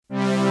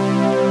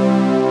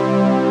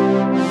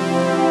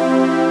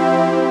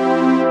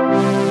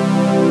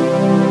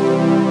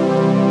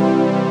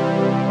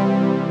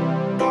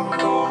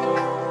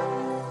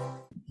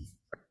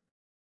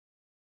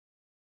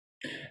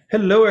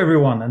Hello,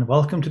 everyone, and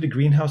welcome to the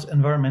Greenhouse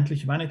Environmental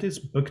Humanities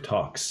Book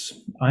Talks.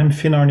 I'm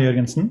Finn Arne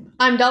Jørgensen,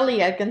 I'm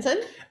Dolly Atkinson.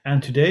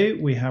 and today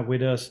we have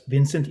with us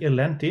Vincent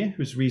Ialenti,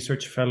 who's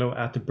research fellow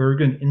at the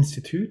Berggruen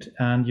Institute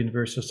and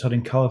University of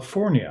Southern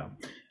California.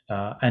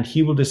 And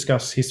he will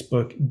discuss his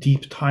book,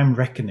 Deep Time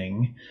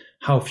Reckoning,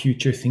 How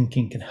Future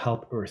Thinking Can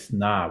Help Earth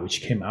Now,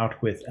 which came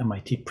out with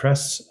MIT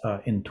Press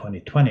in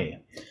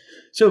 2020.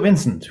 So,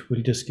 Vincent,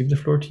 we'll just give the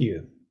floor to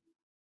you.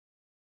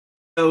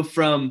 So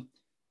from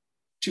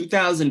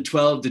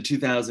 2012 to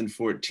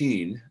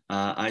 2014,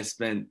 I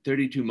spent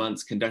 32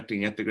 months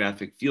conducting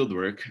ethnographic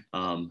fieldwork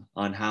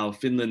on how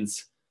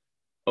Finland's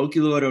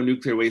Olkiluoto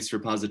nuclear waste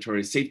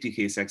repository safety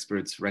case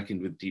experts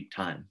reckoned with deep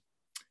time.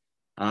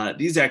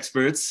 These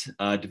experts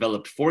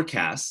developed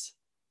forecasts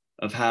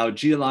of how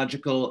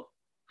geological,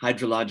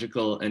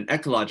 hydrological, and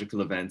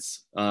ecological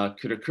events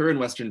could occur in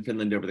Western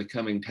Finland over the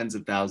coming tens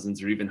of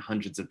thousands or even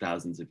hundreds of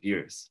thousands of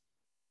years.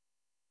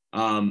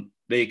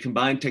 They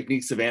combined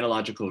techniques of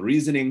analogical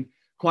reasoning,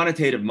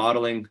 quantitative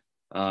modeling,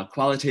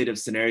 qualitative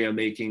scenario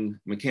making,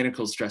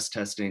 mechanical stress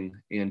testing,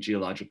 and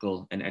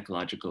geological and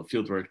ecological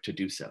fieldwork to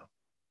do so.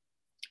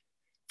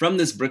 From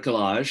this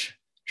bricolage,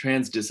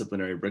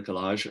 transdisciplinary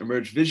bricolage,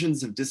 emerged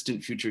visions of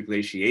distant future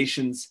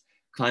glaciations,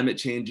 climate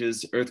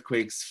changes,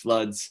 earthquakes,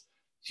 floods,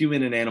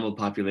 human and animal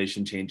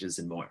population changes,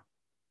 and more.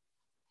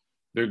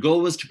 Their goal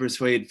was to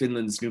persuade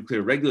Finland's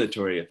Nuclear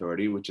Regulatory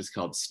Authority, which is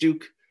called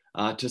STUK,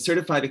 to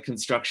certify the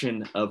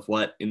construction of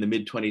what in the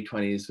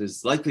mid-2020s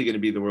was likely going to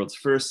be the world's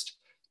first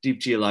deep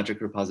geologic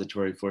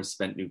repository for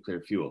spent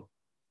nuclear fuel.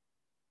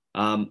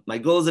 My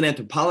goal as an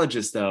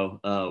anthropologist,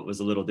 though, was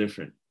a little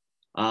different.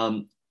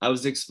 I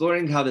was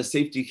exploring how the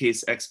safety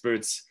case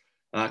experts'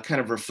 kind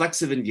of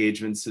reflexive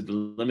engagements to the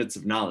limits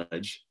of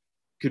knowledge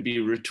could be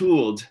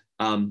retooled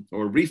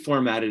or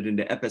reformatted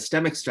into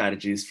epistemic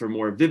strategies for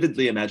more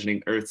vividly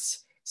imagining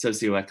Earth's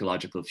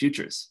socio-ecological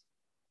futures.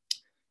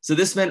 So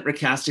this meant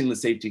recasting the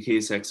safety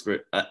case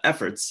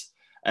efforts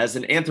as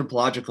an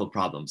anthropological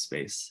problem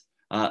space,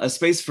 a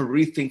space for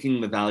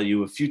rethinking the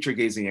value of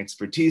future-gazing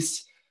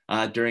expertise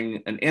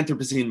during an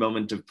Anthropocene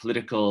moment of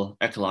political,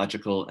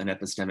 ecological, and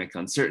epistemic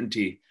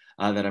uncertainty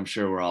that I'm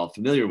sure we're all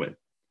familiar with.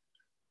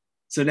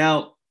 So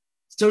now,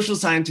 social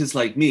scientists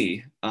like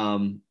me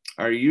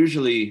are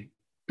usually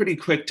pretty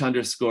quick to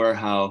underscore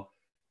how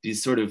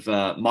these sort of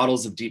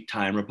models of deep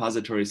time,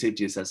 repository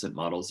safety assessment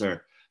models,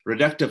 are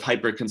reductive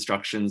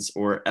hyperconstructions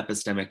or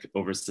epistemic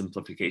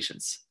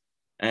oversimplifications.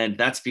 And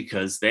that's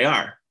because they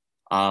are.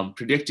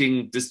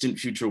 Predicting distant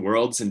future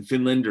worlds in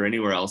Finland or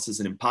anywhere else is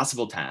an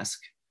impossible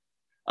task.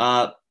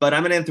 But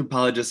I'm an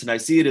anthropologist and I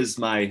see it as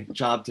my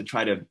job to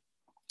try to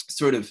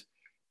sort of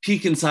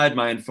peek inside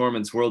my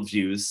informants'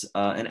 worldviews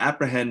and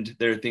apprehend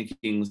their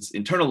thinking's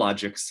internal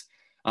logics,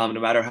 no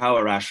matter how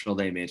irrational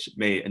they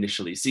may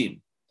initially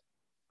seem.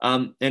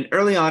 And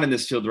early on in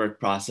this fieldwork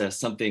process,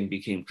 something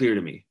became clear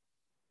to me.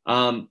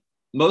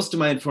 Most of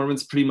my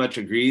informants pretty much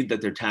agreed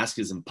that their task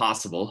is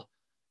impossible.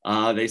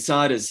 They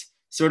saw it as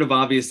sort of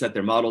obvious that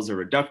their models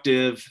are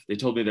reductive. They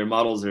told me their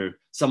models are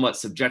somewhat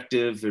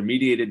subjective. They're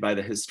mediated by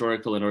the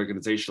historical and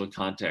organizational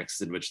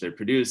context in which they're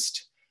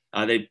produced.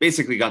 They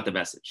basically got the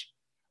message.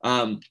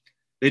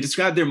 They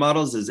described their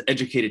models as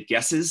educated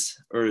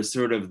guesses or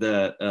sort of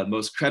the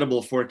most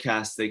credible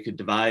forecasts they could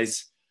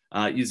devise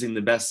using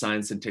the best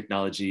science and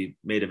technology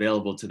made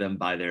available to them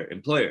by their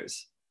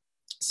employers.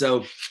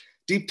 So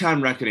deep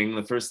time reckoning,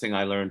 the first thing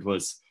I learned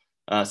was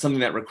something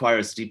that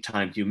requires deep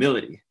time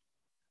humility.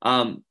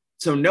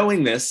 So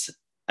knowing this,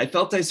 I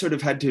felt I sort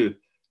of had to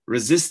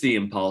resist the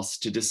impulse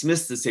to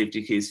dismiss the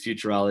safety case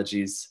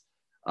futurologies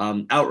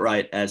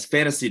outright as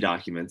fantasy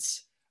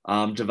documents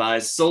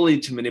devised solely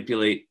to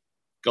manipulate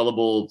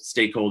gullible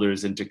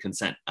stakeholders into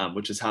consent,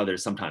 which is how they're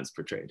sometimes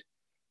portrayed.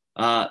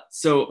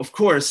 So of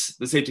course,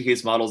 the safety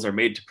case models are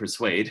made to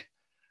persuade,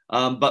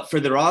 but for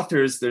their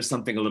authors, there's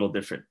something a little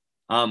different.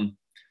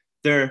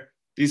 They're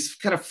these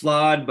kind of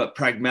flawed but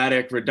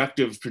pragmatic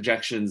reductive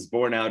projections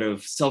born out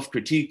of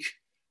self-critique,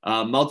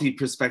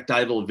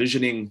 multi-perspectival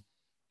visioning,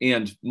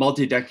 and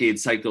multi-decade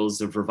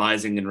cycles of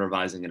revising and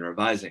revising and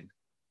revising.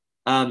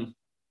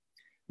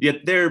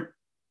 Yet their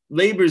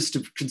labors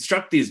to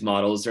construct these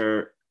models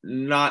are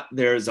not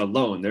theirs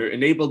alone. They're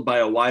enabled by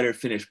a wider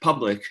Finnish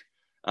public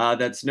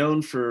that's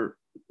known for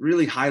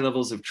really high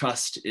levels of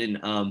trust in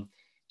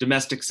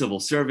domestic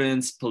civil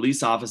servants,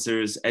 police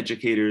officers,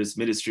 educators,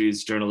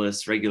 ministries,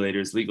 journalists,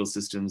 regulators, legal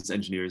systems,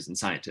 engineers, and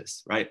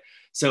scientists, right?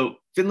 So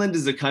Finland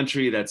is a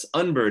country that's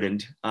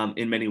unburdened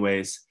in many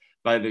ways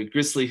by the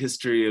grisly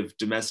history of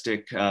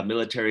domestic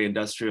military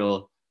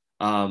industrial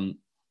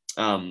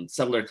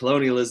settler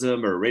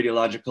colonialism or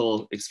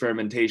radiological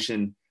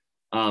experimentation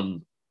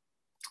on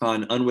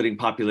unwitting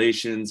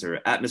populations or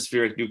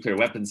atmospheric nuclear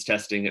weapons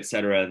testing, et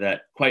cetera,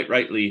 that quite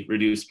rightly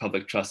reduced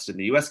public trust in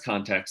the US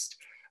context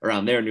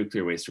around their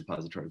nuclear waste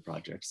repository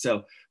project.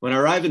 So when I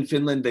arrive in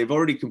Finland, they've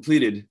already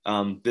completed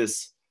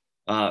this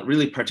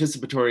really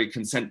participatory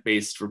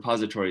consent-based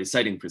repository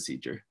siting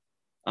procedure.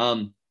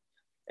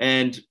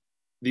 And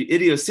the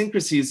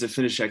idiosyncrasies of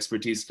Finnish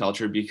expertise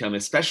culture become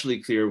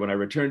especially clear when I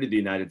returned to the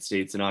United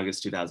States in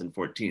August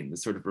 2014, the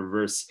sort of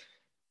reverse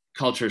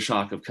culture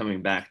shock of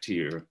coming back to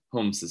your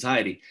home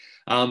society.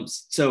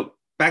 So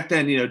back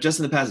then, just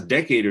in the past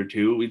decade or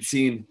two, we'd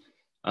seen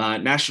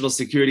national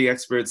security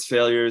experts'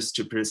 failures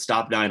to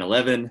stop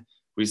 9/11.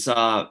 We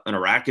saw an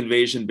Iraq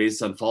invasion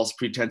based on false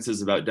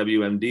pretenses about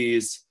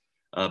WMDs,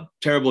 a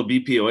terrible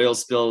BP oil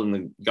spill in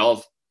the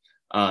Gulf,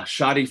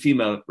 shoddy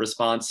FEMA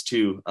response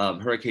to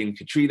Hurricane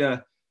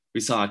Katrina. We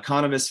saw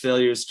economists'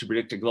 failures to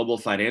predict a global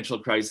financial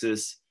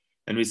crisis,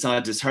 and we saw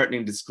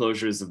disheartening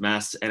disclosures of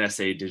mass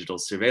NSA digital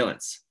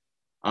surveillance.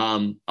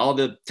 All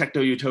the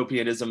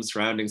techno-utopianism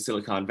surrounding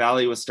Silicon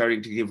Valley was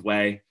starting to give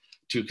way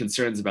to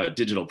concerns about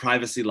digital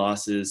privacy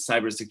losses,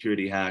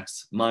 cybersecurity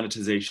hacks,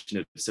 monetization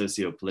of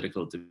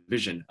socio-political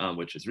division,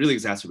 which is really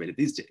exacerbated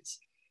these days.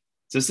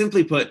 So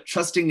simply put,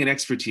 trusting in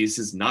expertise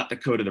is not the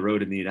code of the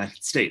road in the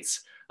United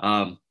States.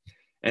 And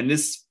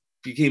this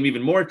became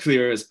even more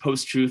clear as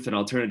post-truth and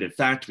alternative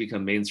fact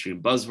become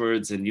mainstream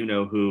buzzwords, and you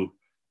know who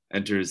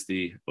enters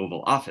the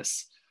Oval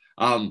Office.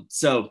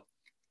 So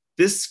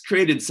this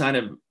created kind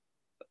of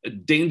a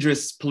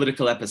dangerous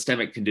political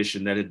epistemic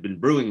condition that had been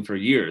brewing for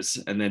years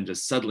and then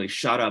just suddenly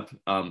shot up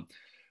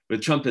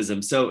with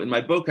Trumpism. So in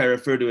my book, I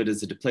refer to it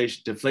as a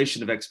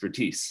deflation of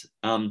expertise.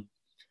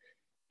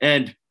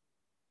 And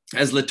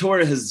as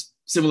Latour has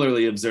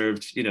similarly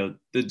observed,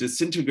 the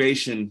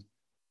disintegration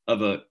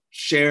of a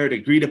shared,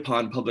 agreed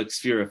upon public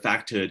sphere of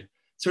facthood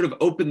sort of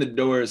opened the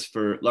doors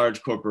for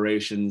large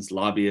corporations,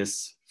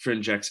 lobbyists,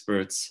 fringe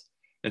experts,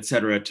 et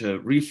cetera, to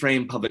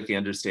reframe public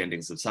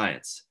understandings of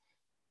science.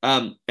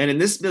 And in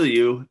this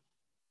milieu,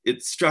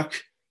 it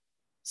struck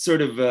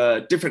sort of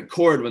a different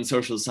chord when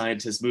social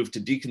scientists moved to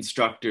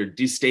deconstruct or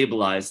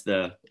destabilize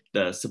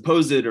the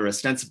supposed or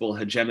ostensible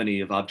hegemony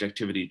of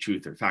objectivity,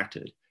 truth, or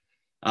facthood.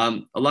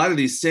 A lot of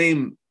these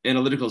same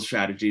analytical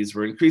strategies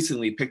were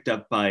increasingly picked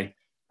up by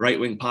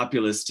right-wing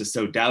populists to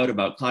sow doubt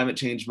about climate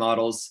change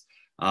models,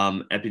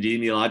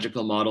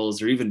 epidemiological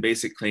models, or even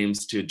basic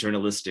claims to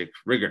journalistic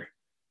rigor.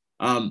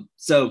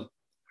 So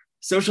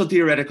social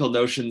theoretical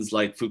notions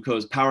like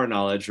Foucault's power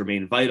knowledge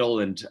remain vital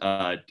and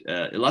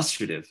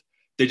illustrative.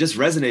 They just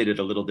resonated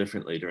a little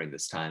differently during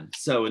this time.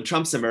 So in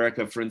Trump's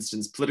America, for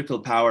instance, political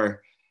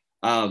power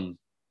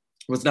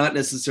was not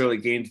necessarily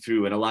gained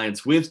through an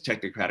alliance with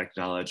technocratic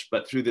knowledge,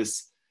 but through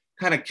this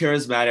kind of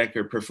charismatic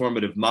or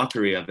performative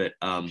mockery of it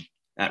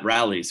at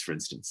rallies, for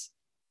instance.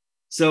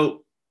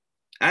 So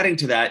adding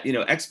to that,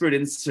 expert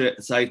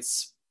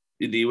insights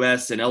in the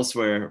US and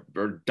elsewhere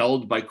are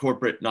dulled by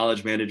corporate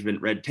knowledge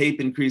management red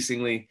tape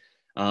increasingly,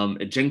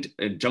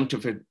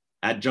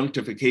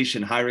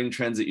 adjunctification, hiring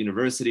trends at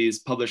universities,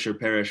 publisher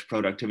perish,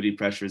 productivity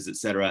pressures, et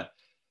cetera.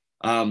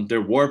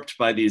 They're warped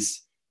by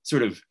these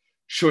sort of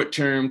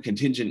short-term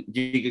contingent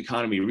gig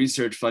economy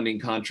research funding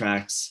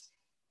contracts.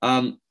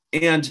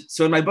 And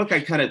so in my book,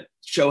 I kind of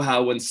show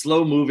how when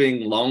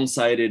slow-moving,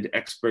 long-sighted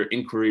expert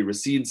inquiry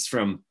recedes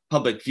from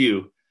public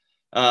view,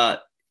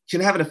 can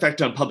have an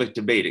effect on public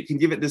debate. It can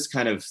give it this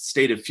kind of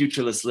state of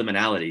futureless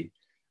liminality,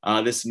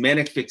 this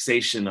manic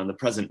fixation on the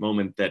present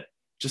moment that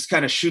just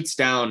kind of shoots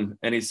down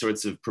any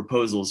sorts of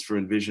proposals for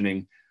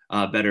envisioning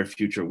better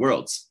future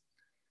worlds.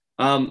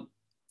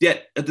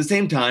 Yet at the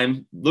same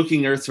time,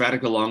 looking Earth's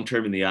radical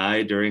long-term in the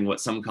eye during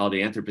what some call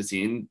the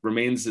Anthropocene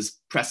remains this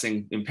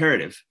pressing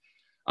imperative.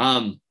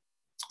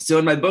 So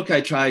in my book,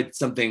 I tried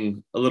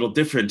something a little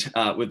different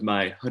with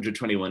my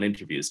 121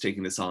 interviews,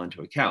 taking this all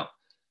into account.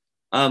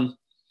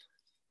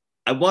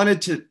 I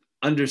wanted to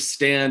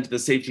understand the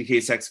safety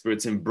case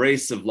experts'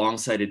 embrace of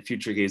long-sighted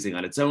future gazing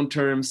on its own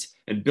terms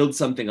and build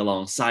something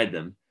alongside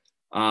them,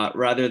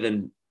 rather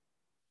than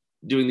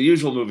doing the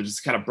usual move of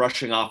just kind of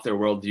brushing off their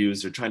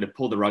worldviews or trying to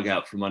pull the rug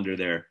out from under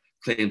their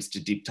claims to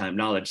deep time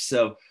knowledge.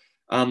 So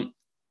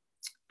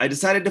I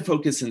decided to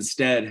focus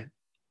instead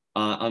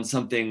on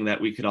something that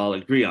we could all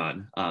agree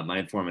on, my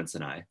informants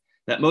and I,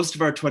 that most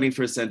of our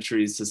 21st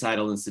century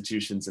societal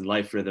institutions and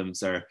life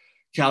rhythms are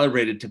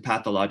calibrated to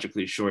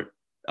pathologically short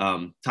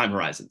time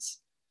horizons.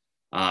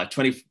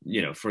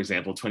 For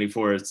example,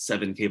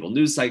 24/7 cable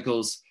news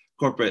cycles,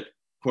 corporate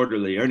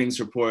quarterly earnings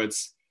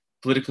reports,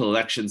 political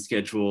election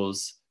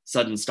schedules,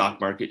 sudden stock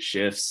market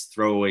shifts,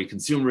 throwaway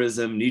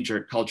consumerism,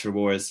 knee-jerk culture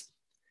wars,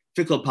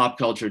 fickle pop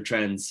culture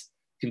trends,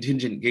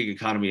 contingent gig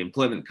economy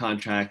employment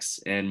contracts,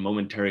 and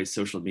momentary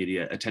social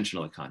media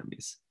attentional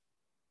economies.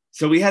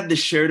 So we had this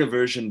shared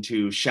aversion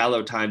to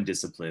shallow time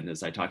discipline,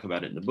 as I talk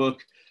about it in the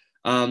book.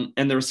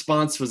 And the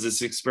response was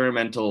this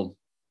experimental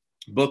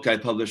book I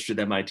published with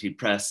MIT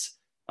Press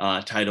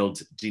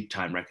titled Deep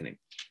Time Reckoning.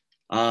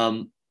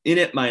 In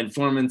it, my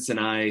informants and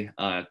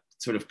I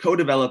sort of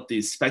co-developed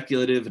these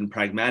speculative and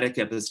pragmatic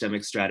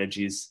epistemic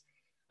strategies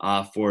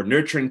for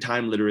nurturing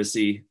time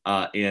literacy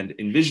and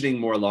envisioning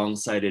more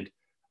long-sighted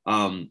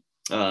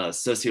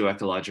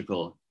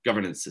socio-ecological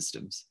governance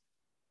systems.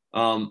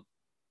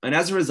 And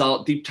as a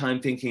result, deep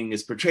time thinking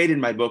is portrayed in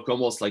my book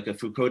almost like a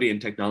Foucauldian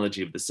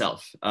technology of the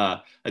self,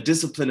 a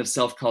discipline of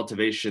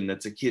self-cultivation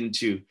that's akin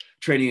to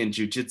training in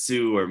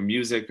jujitsu or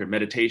music or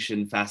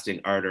meditation,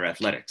 fasting, art, or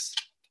athletics.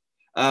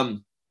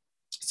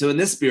 So in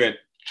this spirit,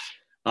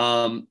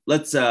 I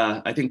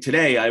think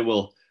today I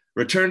will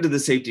return to the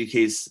safety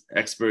case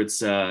experts'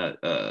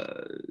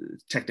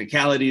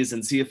 technicalities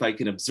and see if I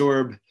can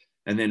absorb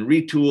and then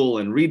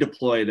retool and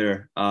redeploy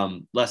their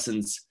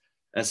lessons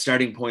as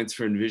starting points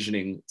for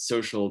envisioning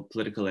social,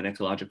 political, and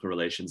ecological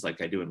relations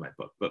like I do in my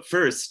book. But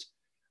first,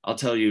 I'll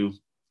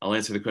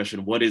answer the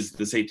question, what is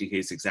the safety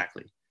case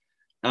exactly?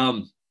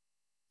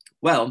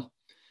 Well,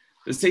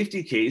 the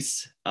safety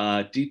case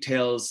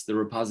details the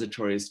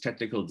repository's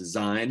technical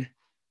design,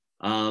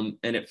 and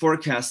it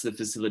forecasts the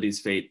facility's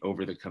fate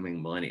over the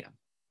coming millennia.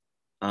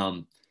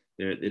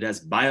 It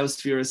has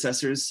biosphere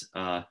assessors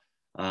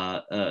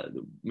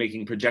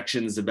making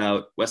projections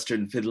about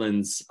Western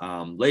Finland's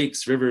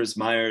lakes, rivers,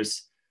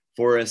 mires,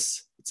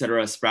 forests,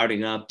 etc.,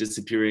 sprouting up,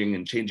 disappearing,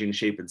 and changing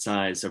shape and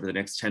size over the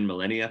next 10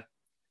 millennia.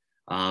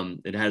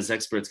 It has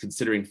experts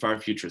considering far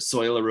future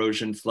soil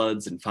erosion,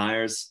 floods, and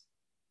fires.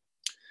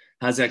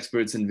 Has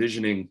experts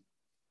envisioning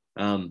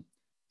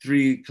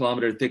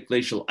 3-kilometer thick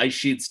glacial ice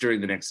sheets during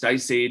the next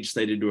ice age,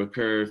 slated to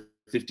occur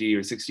 50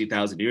 or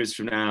 60,000 years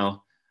from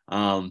now.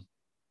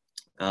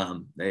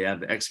 They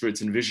have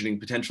experts envisioning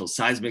potential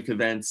seismic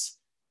events,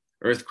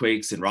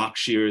 earthquakes, and rock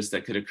shears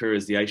that could occur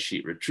as the ice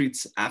sheet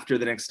retreats after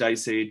the next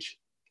ice age.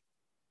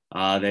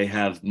 They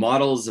have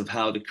models of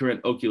how the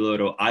current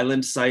Olkiluoto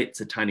Island site,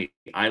 it's a tiny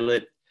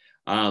islet,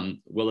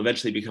 will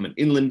eventually become an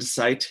inland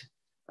site.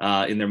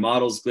 In their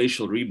models,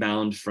 glacial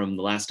rebound from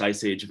the last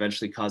ice age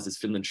eventually causes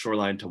Finland's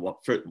shoreline to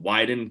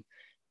widen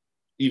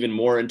even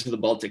more into the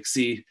Baltic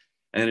Sea,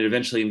 and it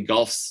eventually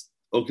engulfs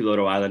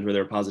Olkiluoto Island, where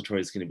the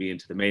repository is going to be,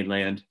 into the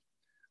mainland.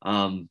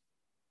 And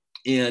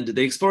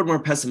they explored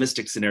more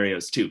pessimistic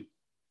scenarios too.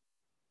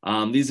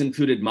 These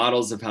included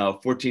models of how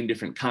 14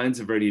 different kinds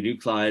of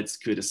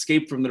radionuclides could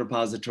escape from the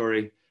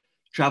repository,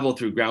 travel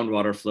through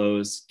groundwater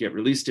flows, get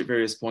released at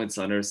various points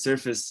on Earth's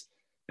surface,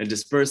 and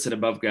disperse in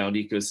above ground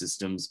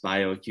ecosystems,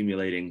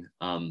 bioaccumulating,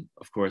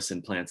 of course,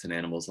 in plants and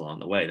animals along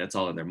the way. That's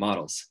all in their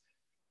models.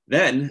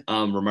 Then,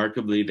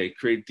 remarkably, they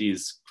create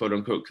these quote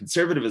unquote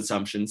conservative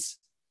assumptions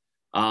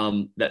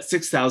that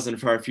 6,000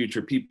 far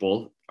future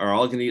people are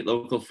all gonna eat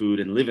local food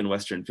and live in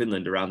Western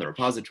Finland around the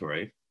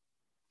repository.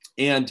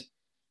 And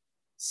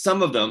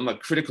some of them, a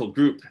critical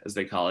group, as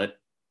they call it,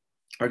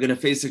 are gonna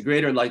face a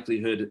greater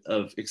likelihood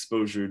of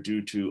exposure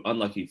due to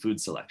unlucky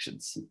food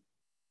selections.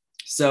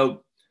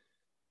 So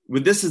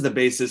with this as the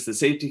basis, the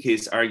safety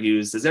case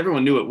argues, as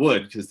everyone knew it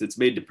would, because it's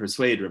made to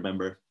persuade,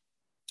 remember,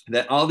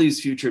 that all these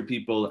future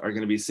people are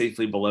going to be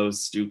safely below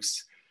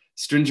Stuke's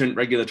stringent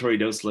regulatory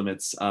dose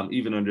limits,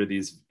 even under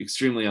these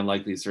extremely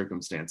unlikely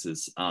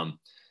circumstances.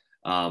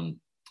 After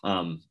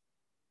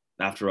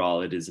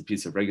all, it is a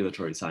piece of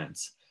regulatory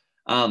science.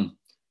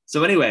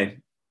 So anyway,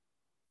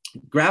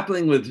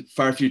 grappling with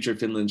far future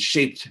Finland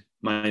shaped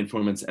my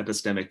informant's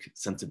epistemic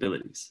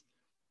sensibilities.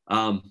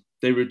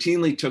 They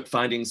routinely took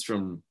findings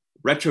from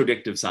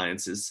retrodictive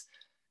sciences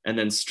and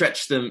then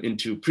stretched them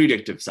into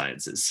predictive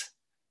sciences.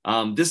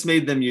 This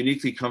made them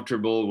uniquely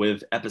comfortable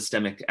with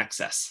epistemic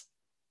excess.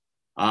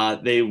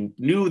 They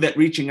knew that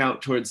reaching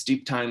out towards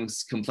deep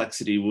time's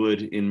complexity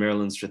would, in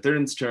Marilyn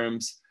Strathern's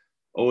terms,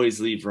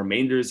 always leave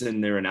remainders in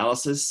their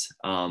analysis.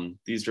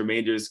 These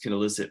remainders can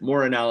elicit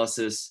more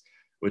analysis,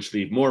 which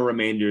leave more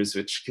remainders,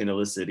 which can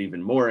elicit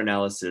even more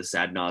analysis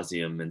ad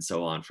nauseum, and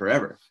so on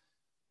forever.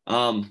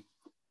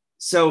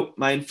 So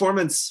my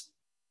informants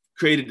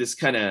created this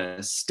kind of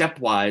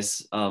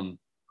stepwise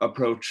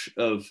approach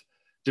of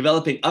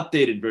developing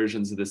updated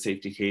versions of the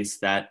safety case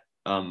that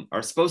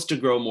are supposed to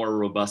grow more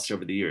robust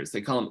over the years.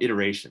 They call them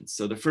iterations.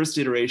 So the first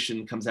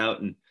iteration comes out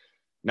in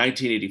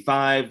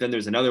 1985, then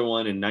there's another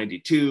one in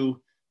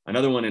 92,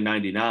 another one in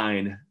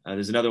 99.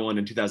 There's another one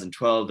in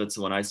 2012. That's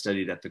the one I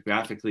studied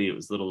ethographically. It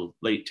was a little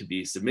late to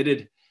be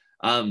submitted.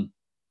 And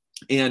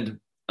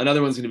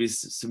another one's going to be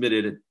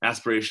submitted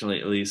aspirationally,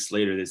 at least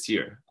later this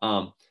year.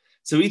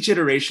 So each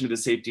iteration of the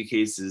safety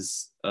case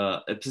is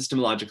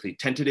epistemologically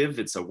tentative.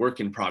 It's a work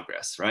in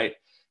progress, right?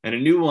 And a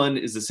new one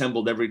is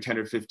assembled every 10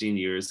 or 15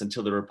 years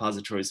until the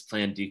repository's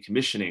planned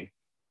decommissioning,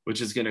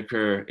 which is going to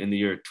occur in the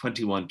year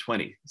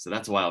 2120. So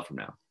that's a while from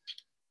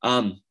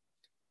now.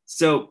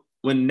 So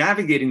when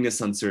navigating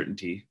this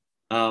uncertainty,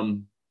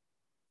 the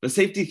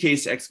safety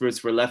case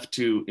experts were left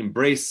to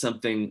embrace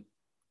something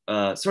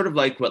sort of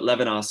like what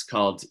Levinas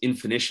called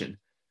infinition.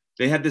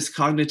 They had this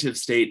cognitive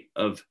state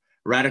of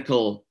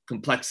radical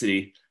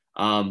complexity,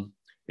 in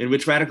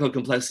which radical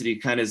complexity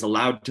kind of is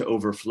allowed to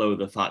overflow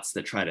the thoughts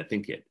that try to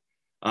think it.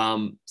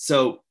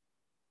 So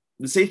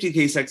the safety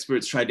case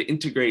experts tried to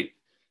integrate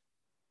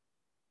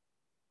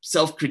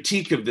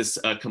self-critique of this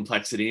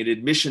complexity and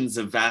admissions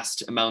of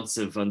vast amounts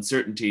of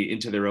uncertainty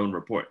into their own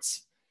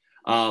reports.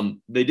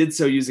 They did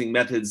so using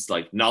methods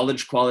like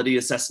knowledge quality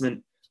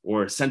assessment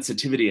or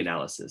sensitivity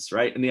analysis,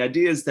 right? And the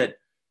idea is that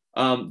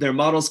Their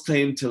models'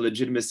 claim to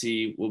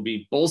legitimacy will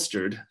be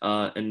bolstered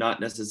and not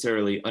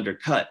necessarily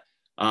undercut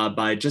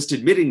by just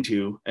admitting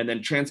to and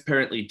then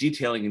transparently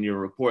detailing in your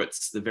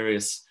reports the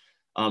various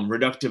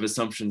reductive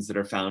assumptions that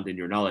are found in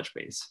your knowledge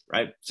base,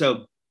 right?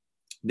 So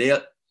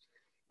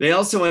they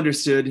also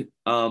understood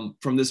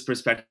from this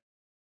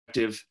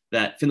perspective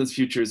that Finland's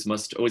futures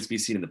must always be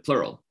seen in the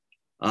plural.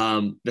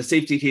 The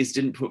safety case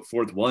didn't put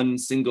forth one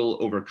single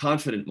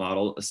overconfident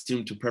model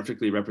assumed to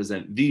perfectly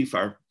represent the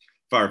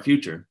far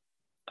future.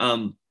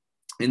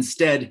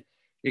 Instead,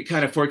 it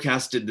kind of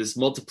forecasted this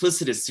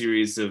multiplicitous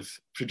series of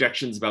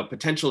projections about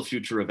potential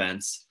future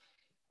events,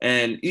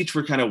 and each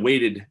were kind of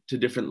weighted to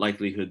different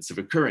likelihoods of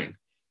occurring.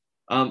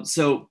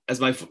 So as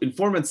my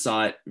informant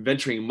saw it,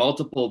 venturing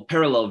multiple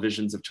parallel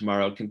visions of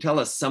tomorrow can tell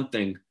us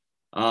something,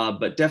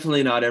 but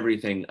definitely not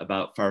everything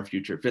about far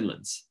future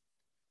Finland's.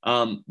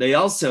 They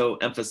also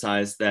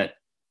emphasize that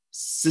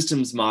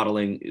systems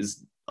modeling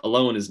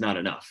alone is not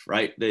enough,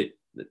 right?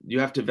 You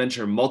have to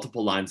venture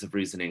multiple lines of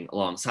reasoning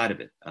alongside of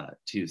it,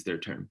 to use their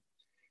term.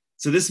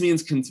 So this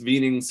means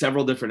convening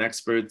several different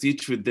experts,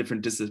 each with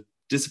different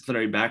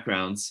disciplinary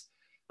backgrounds,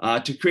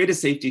 to create a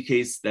safety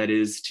case that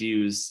is, to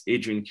use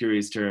Adrian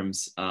Curie's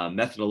terms,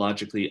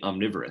 methodologically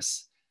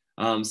omnivorous.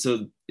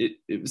 So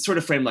it was sort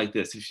of framed like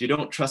this. If you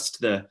don't trust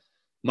the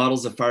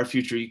models of far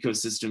future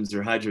ecosystems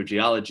or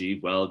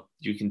hydrogeology, well,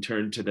 you can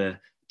turn to the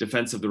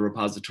defense of the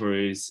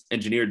repository's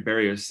engineered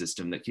barrier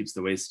system that keeps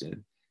the waste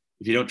in.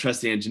 If you don't trust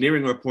the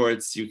engineering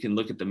reports, you can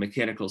look at the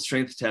mechanical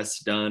strength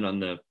tests done on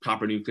the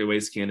copper nuclear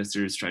waste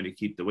canisters trying to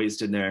keep the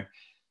waste in there.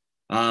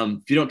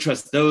 If you don't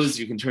trust those,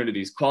 you can turn to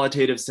these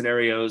qualitative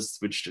scenarios,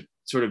 which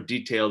sort of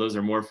detail, those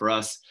are more for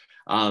us,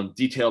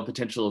 detail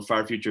potential of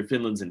far future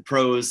Finland's in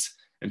prose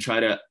and try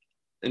to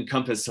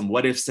encompass some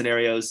what if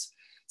scenarios.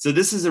 So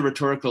this is a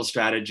rhetorical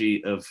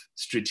strategy of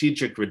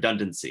strategic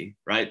redundancy,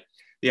 right?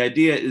 The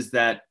idea is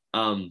that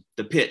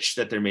the pitch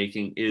that they're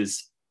making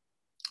is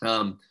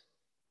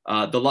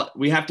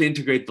we have to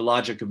integrate the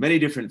logic of many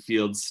different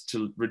fields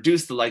to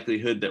reduce the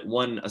likelihood that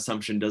one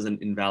assumption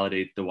doesn't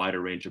invalidate the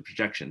wider range of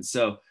projections.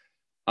 So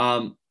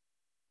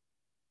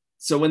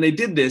when they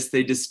did this,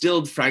 they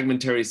distilled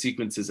fragmentary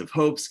sequences of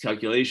hopes,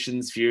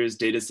 calculations, fears,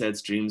 data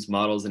sets, dreams,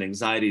 models, and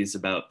anxieties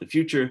about the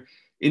future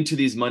into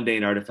these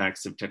mundane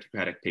artifacts of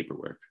technocratic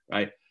paperwork,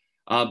 right?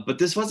 But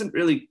this wasn't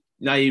really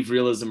naive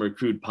realism or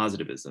crude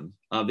positivism.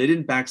 They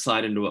didn't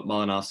backslide into what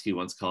Malinowski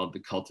once called the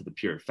cult of the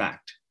pure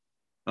fact.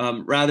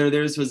 Rather,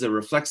 theirs was a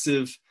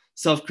reflexive,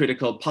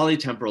 self-critical,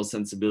 polytemporal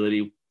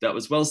sensibility that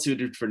was well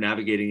suited for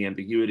navigating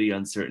ambiguity,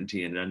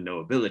 uncertainty, and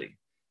unknowability.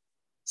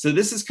 So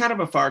this is kind of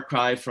a far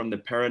cry from the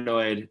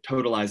paranoid,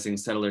 totalizing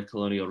settler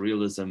colonial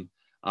realism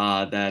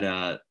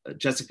that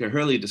Jessica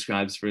Hurley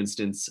describes, for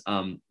instance,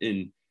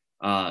 in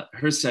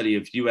her study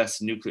of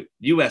US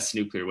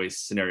nuclear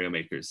waste scenario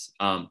makers.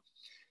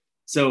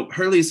 So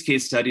Hurley's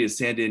case study is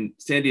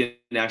Sandia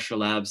National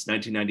Labs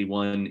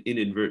 1991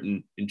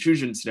 inadvertent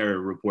intrusion scenario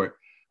report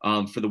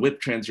for the WIPP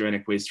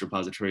transuranic waste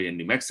repository in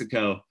New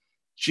Mexico.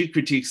 She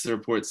critiques the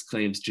report's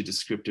claims to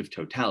descriptive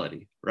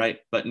totality, right?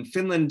 But in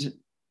Finland,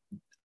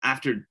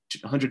 after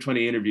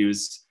 120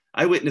 interviews,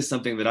 I witnessed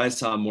something that I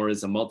saw more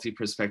as a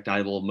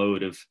multi-perspectival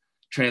mode of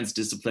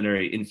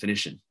transdisciplinary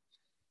infinition.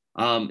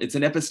 It's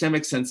an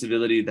epistemic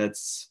sensibility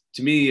that's,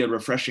 to me, a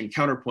refreshing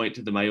counterpoint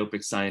to the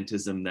myopic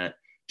scientism that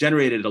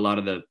generated a lot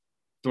of the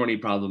thorny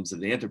problems of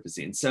the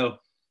Anthropocene. So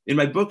in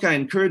my book, I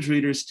encourage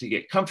readers to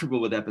get comfortable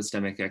with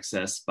epistemic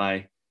excess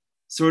by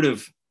sort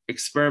of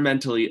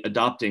experimentally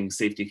adopting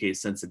safety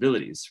case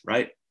sensibilities,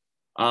 right?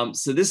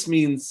 So this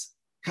means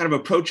kind of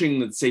approaching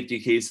the safety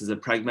case as a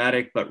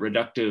pragmatic but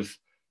reductive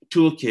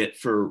toolkit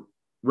for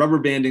rubber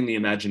banding the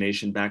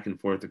imagination back and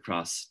forth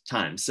across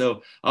time.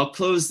 So I'll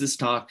close this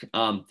talk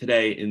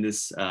today in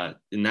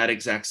that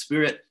exact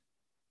spirit.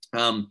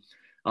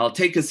 I'll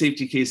take a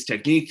safety case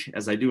technique,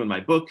 as I do in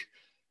my book,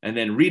 and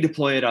then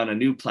redeploy it on a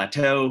new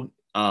plateau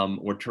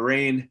or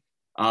terrain.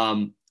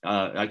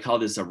 I call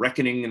this a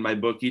reckoning in my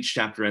book. Each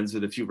chapter ends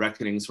with a few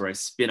reckonings where I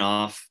spin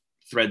off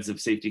threads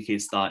of safety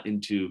case thought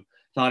into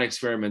thought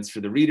experiments for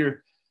the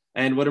reader.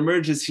 And what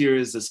emerges here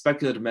is a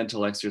speculative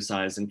mental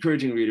exercise,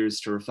 encouraging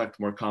readers to reflect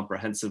more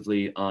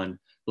comprehensively on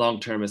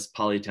long-termist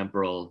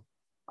polytemporal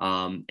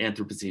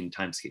Anthropocene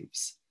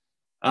timescapes.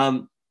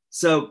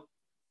 So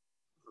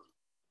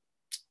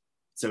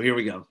here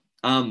we go.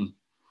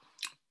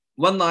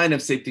 One line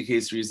of safety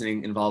case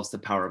reasoning involves the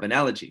power of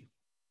analogy.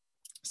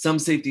 Some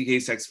safety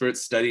case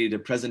experts studied a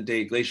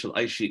present-day glacial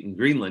ice sheet in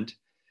Greenland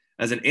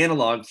as an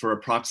analog for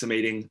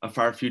approximating a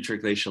far future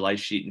glacial ice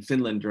sheet in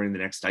Finland during the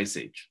next ice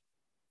age.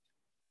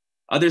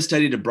 Others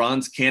studied a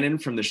bronze cannon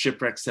from the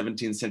shipwrecked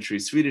 17th century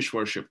Swedish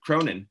warship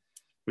Kronen,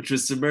 which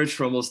was submerged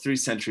for almost 3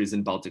 centuries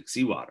in Baltic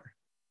seawater.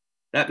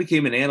 That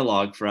became an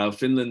analog for how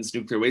Finland's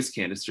nuclear waste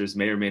canisters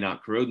may or may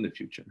not corrode in the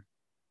future.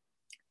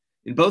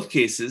 In both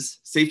cases,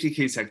 safety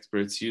case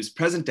experts use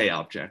present day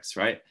objects,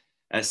 right,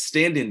 as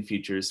stand-in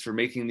features for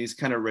making these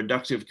kind of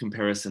reductive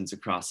comparisons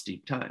across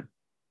deep time.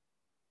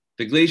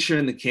 The glacier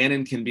and the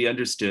cannon can be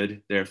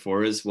understood,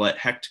 therefore, as what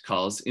Hecht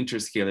calls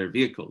interscalar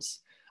vehicles,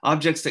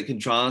 objects that can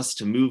draw us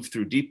to move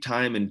through deep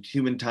time and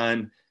human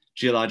time,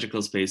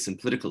 geological space, and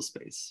political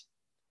space.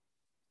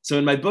 So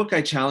in my book,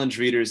 I challenge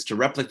readers to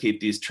replicate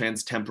these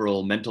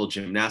transtemporal mental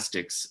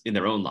gymnastics in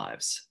their own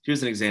lives.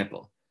 Here's an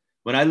example.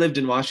 When I lived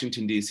in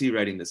Washington, D.C.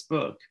 writing this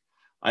book,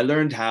 I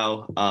learned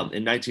how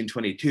in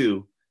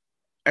 1922,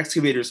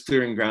 excavators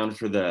clearing ground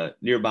for the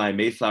nearby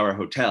Mayflower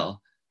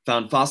Hotel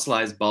found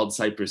fossilized bald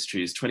cypress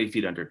trees 20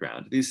 feet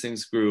underground. These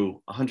things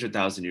grew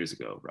 100,000 years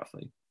ago,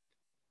 roughly.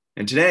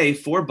 And today,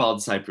 4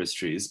 bald cypress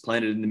trees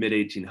planted in the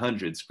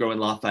mid-1800s grow in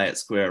Lafayette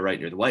Square right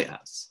near the White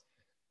House.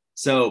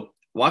 So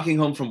walking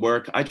home from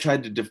work, I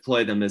tried to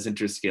deploy them as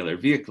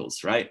interscalar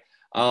vehicles, right?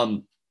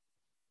 And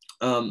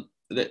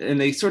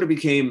they sort of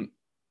became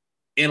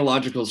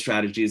analogical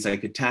strategies I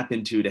could tap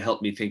into to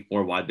help me think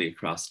more widely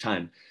across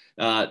time.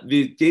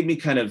 They gave me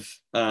kind of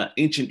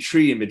ancient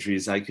tree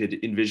imageries I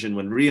could envision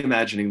when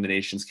reimagining the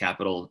nation's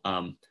capital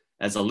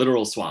as a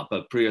literal swamp,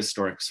 a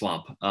prehistoric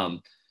swamp,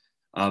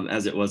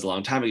 as it was a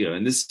long time ago.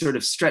 And this sort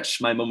of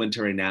stretched my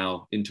momentary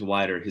now into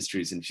wider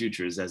histories and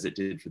futures, as it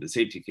did for the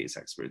safety case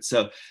experts.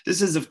 So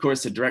this is, of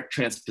course, a direct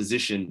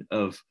transposition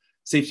of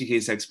safety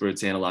case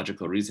experts'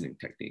 analogical reasoning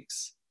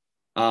techniques.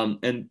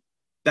 And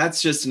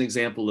that's just an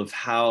example of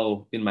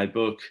how, in my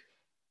book,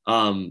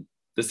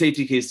 the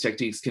safety case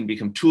techniques can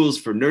become tools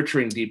for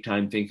nurturing deep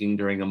time thinking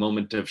during a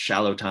moment of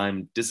shallow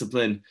time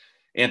discipline,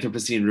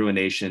 Anthropocene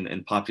ruination,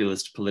 and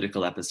populist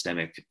political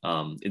epistemic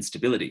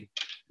instability.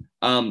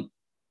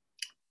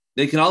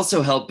 They can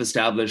also help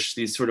establish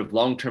these sort of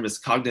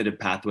long-termist cognitive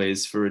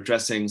pathways for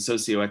addressing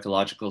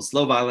socio-ecological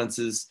slow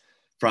violences,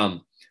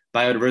 from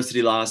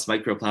biodiversity loss,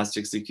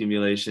 microplastics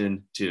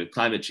accumulation, to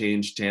climate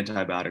change, to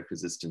antibiotic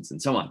resistance, and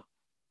so on.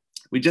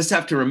 We just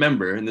have to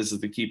remember, and this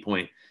is the key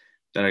point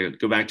that I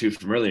go back to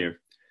from earlier,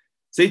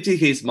 safety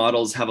case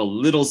models have a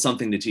little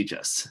something to teach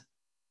us.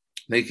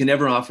 They can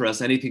never offer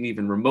us anything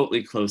even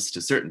remotely close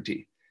to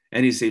certainty.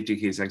 Any safety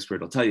case expert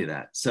will tell you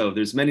that. So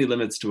there's many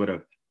limits to what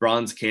a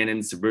bronze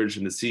cannon submerged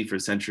in the sea for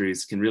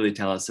centuries can really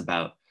tell us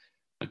about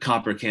a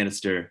copper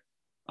canister,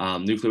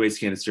 nuclear waste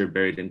canister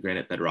buried in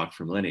granite bedrock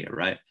for millennia,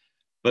 right?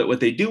 But what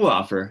they do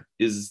offer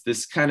is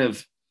this kind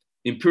of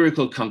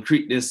empirical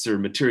concreteness or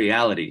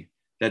materiality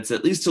that's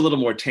at least a little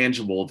more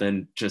tangible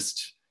than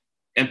just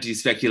empty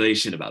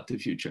speculation about the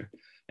future.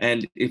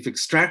 And if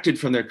extracted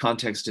from their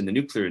context in the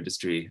nuclear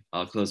industry,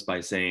 I'll close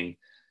by saying,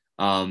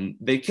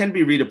 they can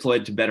be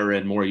redeployed to better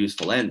and more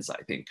useful ends,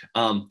 I think.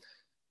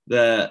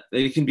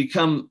 They can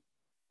become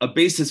a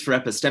basis for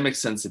epistemic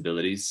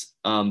sensibilities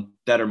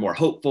that are more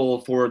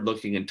hopeful,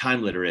 forward-looking, and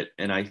time-literate.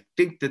 And I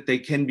think that they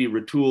can be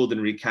retooled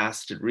and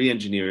recast and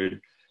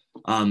re-engineered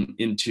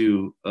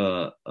into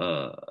a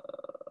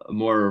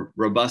more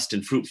robust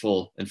and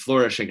fruitful and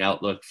flourishing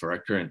outlook for our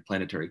current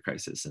planetary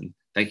crisis. And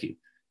thank you.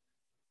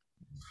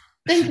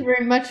 Thank you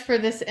very much for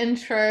this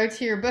intro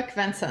to your book,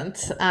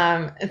 Vincent.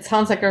 It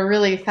sounds like a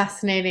really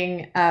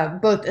fascinating,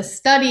 both a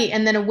study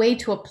and then a way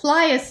to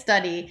apply a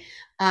study,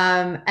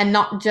 and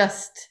not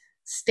just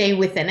stay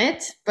within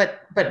it,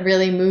 but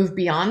really move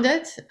beyond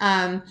it.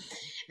 And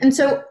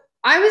so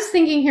I was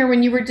thinking here,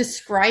 when you were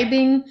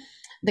describing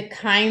the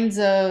kinds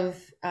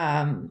of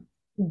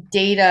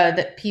data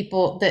that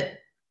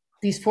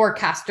these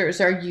forecasters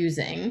are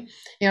using,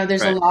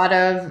 there's a lot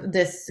of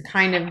this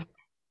kind of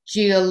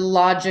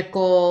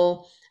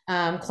geological,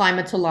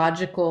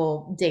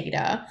 climatological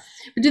data.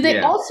 But do they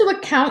also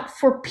account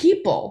for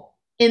people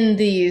in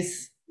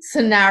these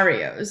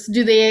scenarios?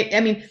 Do they, I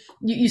mean,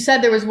 you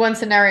said there was one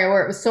scenario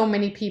where it was so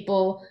many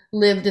people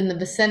lived in the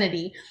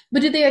vicinity,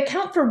 but do they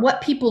account for what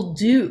people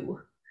do?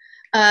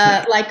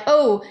 Like,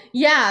 oh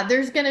yeah,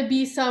 there's going to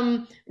be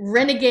some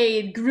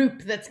renegade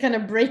group that's going to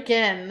break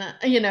in,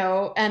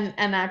 and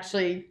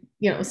actually,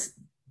 use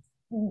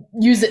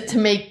it to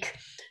make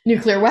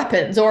nuclear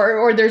weapons,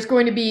 or there's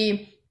going to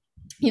be,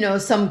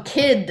 some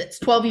kid that's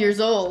 12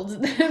 years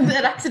old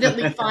that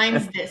accidentally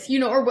finds this,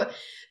 or what?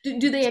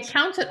 Do they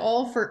account at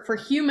all for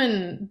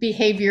human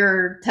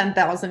behavior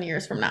 10,000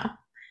 years from now?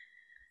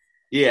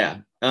 Yeah.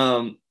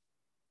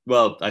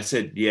 Well, I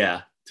said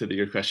yeah to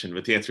your question,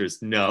 but the answer is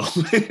no.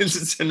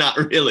 It's not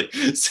really.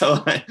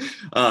 So,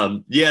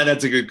 yeah,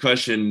 that's a good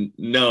question.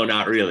 No,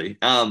 not really.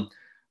 Hold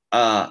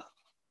on.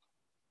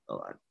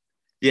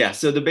 Yeah,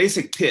 so the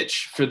basic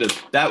pitch for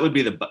that would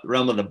be the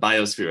realm of the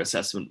biosphere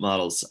assessment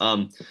models.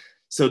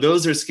 So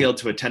those are scaled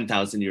to a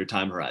 10,000 year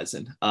time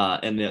horizon.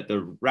 And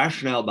the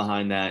rationale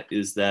behind that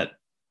is that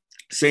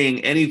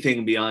saying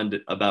anything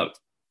about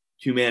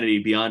humanity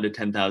beyond a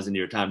 10,000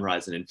 year time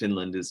horizon in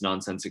Finland is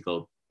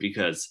nonsensical,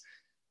 because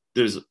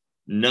there's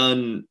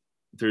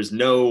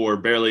no or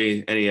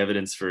barely any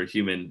evidence for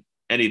human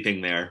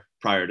anything there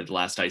prior to the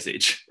last ice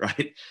age,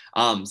 right?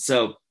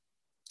 So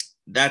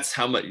that's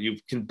how much you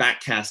can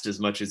backcast as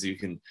much as you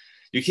can.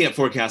 You can't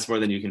forecast more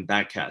than you can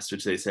backcast,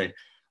 which they say.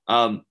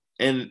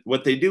 And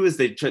what they do is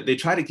they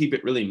try to keep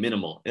it really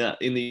minimal.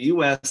 In the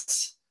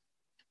US,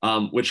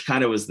 which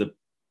kind of was the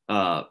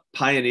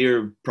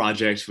pioneer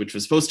project, which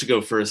was supposed to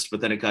go first,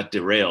 but then it got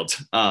derailed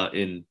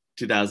in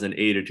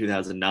 2008 or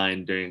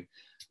 2009 during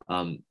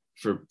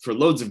for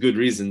loads of good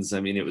reasons.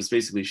 I mean, it was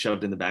basically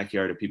shoved in the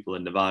backyard of people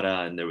in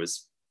Nevada, and there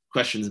was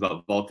questions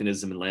about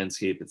volcanism and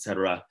landscape, et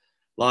cetera.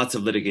 Lots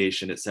of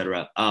litigation, et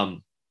cetera.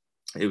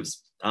 It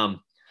was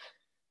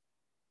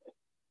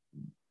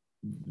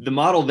the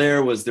model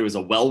there was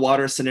a well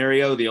water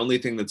scenario. The only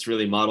thing that's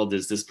really modeled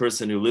is this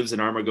person who lives in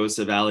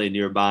Armagosa Valley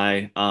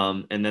nearby,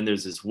 and then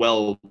there's this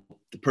well,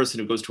 the person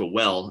who goes to a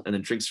well and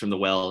then drinks from the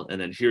well, and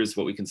then here's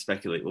what we can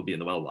speculate will be in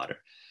the well water.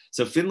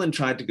 So Finland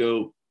tried to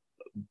go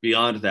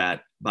beyond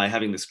that by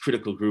having this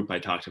critical group I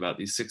talked about,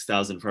 these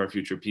 6,000 far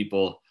future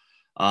people.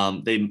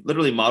 They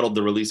literally modeled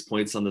the release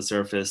points on the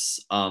surface,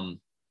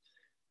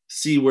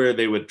 see where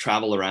they would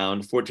travel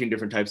around. 14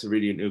 different types of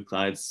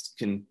radionuclides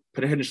can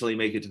potentially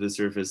make it to the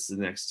surface in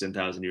the next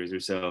 10,000 years or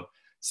so.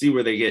 See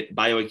where they get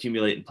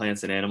bioaccumulate in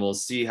plants and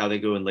animals, see how they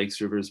go in lakes,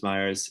 rivers,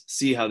 mires,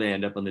 see how they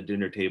end up on the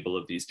dinner table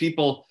of these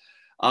people.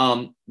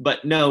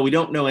 But no, we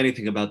don't know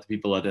anything about the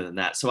people other than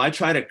that. So I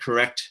try to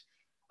correct,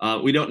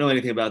 we don't know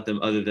anything about them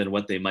other than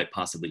what they might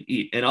possibly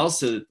eat. And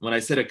also when I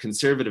said a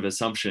conservative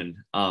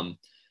assumption,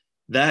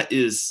 that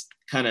is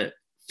kind of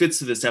fits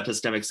to this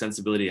epistemic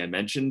sensibility I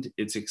mentioned.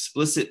 It's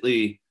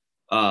explicitly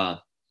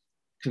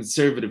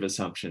conservative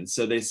assumption.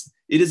 So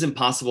it is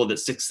impossible that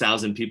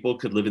 6,000 people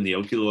could live in the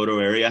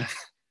Olkiluoto area,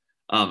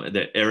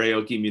 the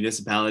Arajoki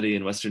municipality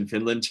in Western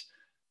Finland,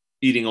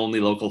 eating only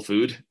local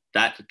food.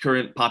 That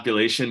current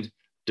population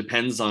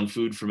depends on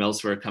food from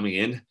elsewhere coming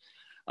in.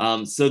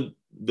 So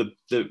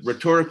the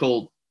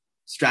rhetorical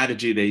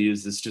strategy they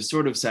use is to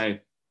sort of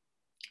say,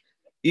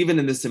 even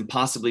in this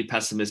impossibly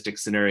pessimistic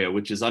scenario,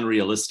 which is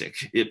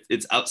unrealistic,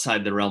 it's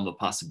outside the realm of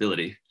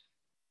possibility,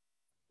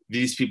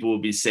 these people will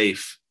be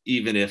safe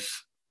even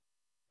if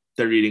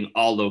they're eating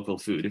all local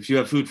food. If you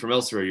have food from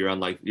elsewhere,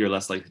 you're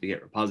less likely to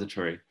get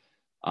repository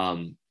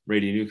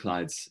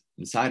radionuclides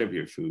inside of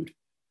your food.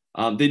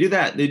 They do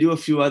that. They do a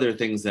few other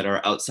things that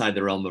are outside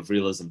the realm of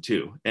realism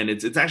too. And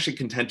it's actually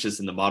contentious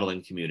in the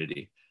modeling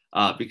community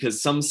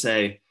because some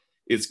say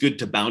it's good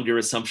to bound your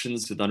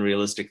assumptions with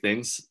unrealistic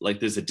things. Like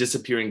there's a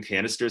disappearing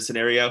canister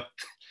scenario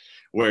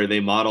where they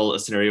model a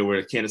scenario where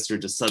a canister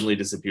just suddenly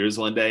disappears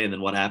one day, and then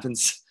what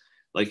happens?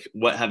 Like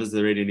what happens to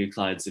the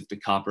radionuclides if the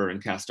copper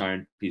and cast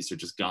iron piece are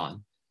just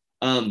gone?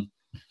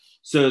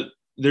 So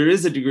there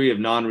is a degree of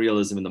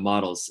non-realism in the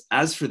models.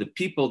 As for the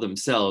people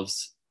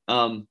themselves,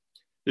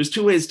 there's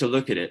two ways to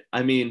look at it.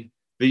 I mean,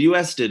 the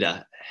US did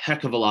a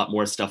heck of a lot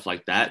more stuff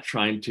like that,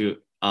 trying to,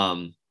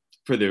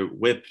 for their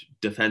WIP,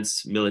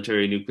 Defense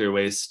Military Nuclear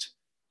Waste,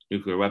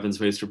 Nuclear Weapons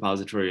Waste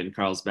Repository in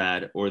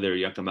Carlsbad, or their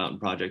Yucca Mountain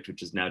Project,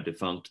 which is now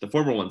defunct. The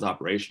former one's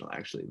operational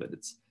actually, but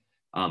it's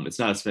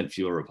not a spent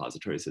fuel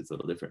repository, so it's a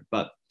little different.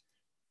 But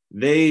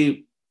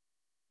the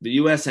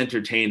US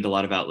entertained a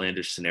lot of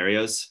outlandish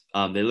scenarios.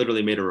 They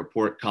literally made a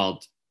report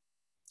called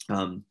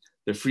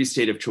The Free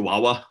State of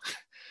Chihuahua,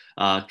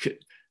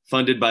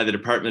 funded by the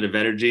Department of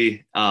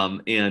Energy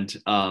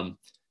and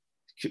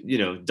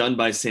done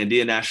by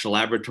Sandia National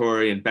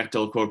Laboratory and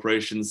Bechtel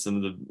Corporation, some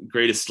of the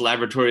greatest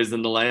laboratories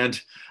in the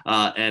land.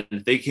 And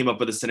they came up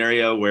with a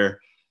scenario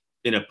where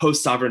in a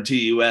post-sovereignty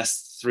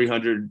US,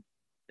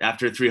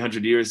 after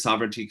 300 years,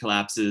 sovereignty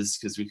collapses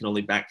because we can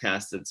only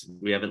backcast it.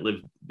 We haven't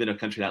been a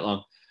country that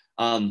long.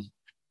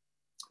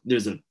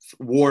 There's a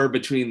war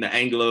between the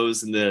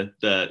Anglos and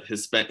the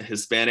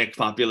Hispanic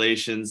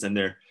populations, and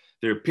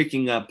they're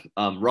picking up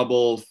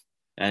rubble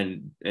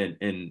and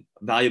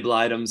valuable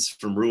items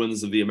from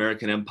ruins of the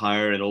American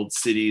Empire and old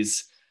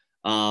cities.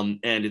 And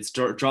it's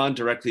drawn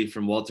directly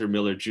from Walter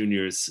Miller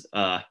Jr.'s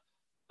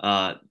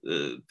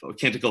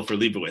Canticle for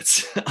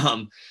Leibowitz.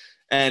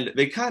 And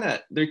they're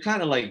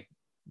kind of like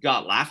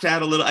got laughed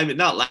at a little. I mean,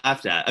 not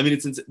laughed at. I mean,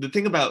 it's the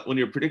thing about when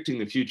you're predicting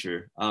the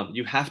future,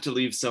 you have to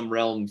leave some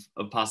realm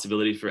of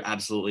possibility for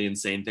absolutely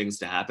insane things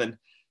to happen,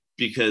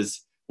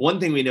 because one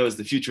thing we know is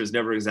the future is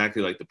never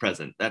exactly like the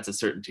present. That's a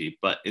certainty.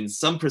 But in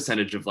some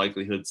percentage of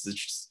likelihoods,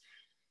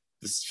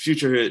 this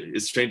future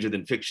is stranger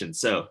than fiction.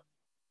 So,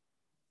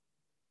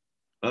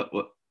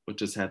 what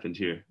just happened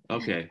here?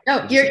 Okay.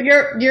 Oh, you're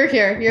here. You're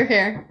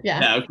here.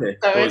 Yeah. Yeah. Okay.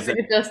 So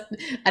it just,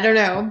 I don't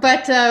know,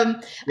 but I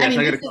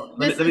mean,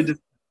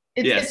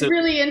 it's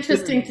really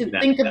interesting to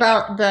think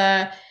about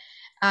the,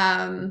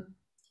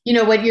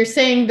 what you're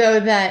saying though,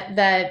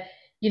 that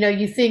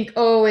you think,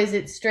 oh, is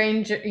it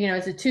strange?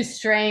 Is it too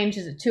strange?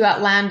 Is it too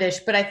outlandish?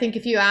 But I think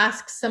if you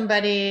ask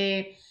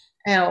somebody,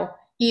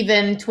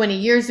 even 20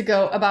 years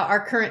ago about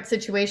our current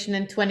situation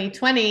in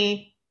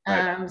 2020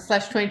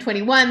 slash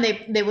 2021,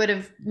 they would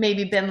have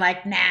maybe been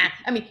like, nah.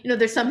 I mean,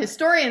 there's some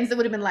historians that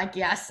would have been like,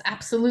 yes,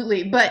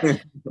 absolutely. But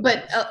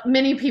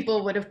many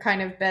people would have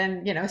kind of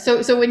been,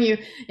 so when you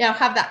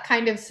have that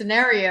kind of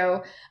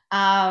scenario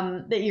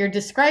that you're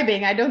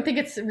describing, I don't think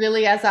it's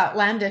really as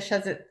outlandish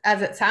as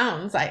it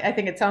sounds. I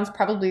think it sounds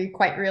probably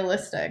quite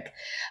realistic.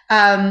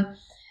 And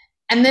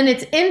then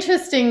it's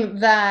interesting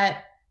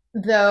that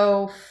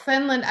though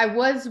Finland, I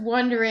was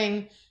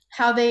wondering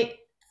how they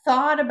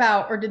thought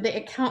about, or did they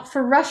account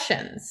for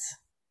Russians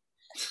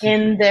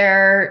in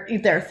their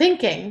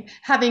thinking,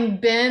 having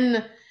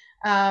been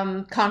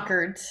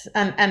conquered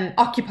and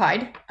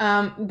occupied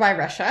by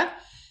Russia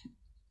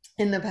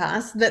in the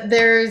past. That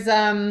there's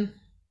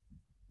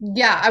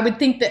I would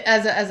think that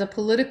as a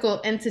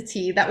political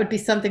entity, that would be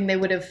something they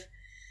would have,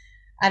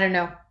 I don't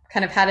know,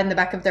 kind of had in the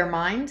back of their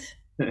mind.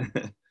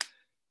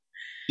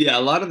 Yeah,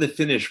 a lot of the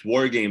Finnish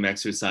war game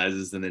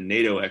exercises and the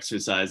NATO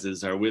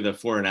exercises are with a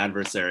foreign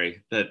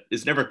adversary that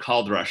is never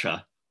called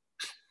Russia,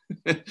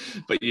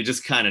 but you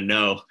just kind of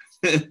know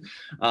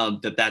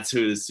that that's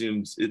who it's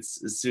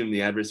assumed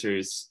the adversary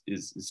is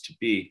to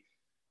be.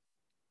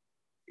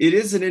 It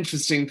is an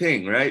interesting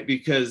thing, right?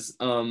 Because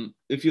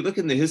if you look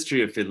in the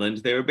history of Finland,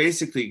 they were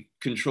basically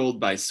controlled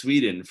by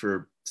Sweden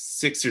for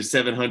 600 or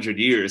 700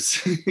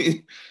 years.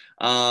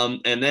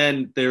 And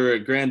then they were a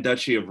Grand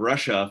Duchy of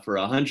Russia for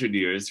 100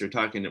 years.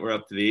 We're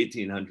up to the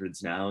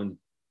 1800s now. And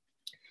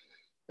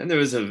then there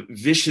was a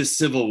vicious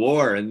civil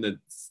war in the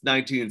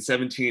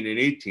 1917 and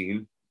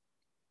 18.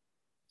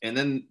 And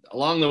then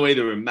along the way,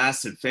 there were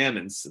massive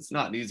famines. It's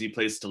not an easy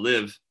place to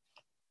live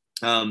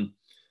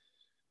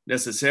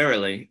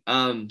necessarily.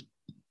 Then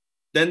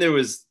there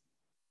was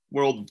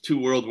two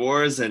world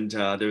wars, and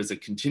there was a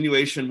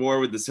continuation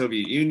war with the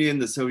Soviet Union.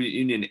 The Soviet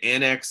Union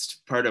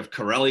annexed part of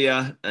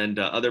Karelia and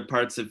other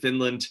parts of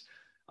Finland.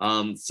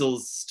 Still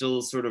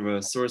sort of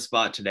a sore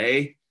spot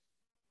today.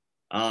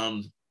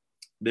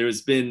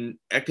 There's been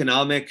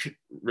economic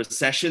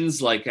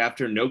recessions, like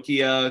after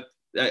Nokia,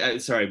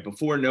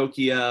 before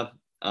Nokia,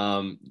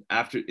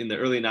 after in the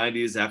early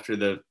 90s, after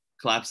the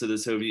collapse of the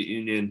Soviet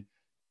Union,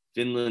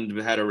 Finland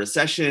had a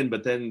recession,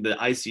 but then the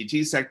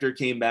ICT sector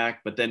came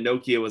back, but then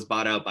Nokia was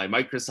bought out by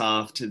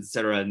Microsoft, et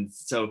cetera. And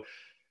so,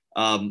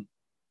 when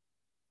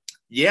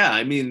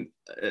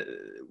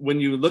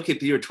you look at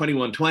the year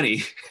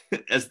 2120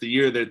 as the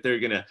year that they're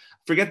going to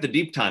forget the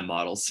deep time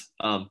models,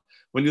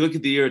 when you look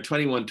at the year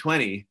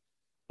 2120,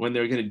 when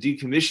they're going to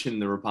decommission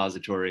the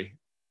repository,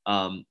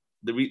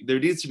 there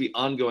needs to be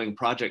ongoing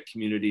project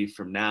continuity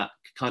from now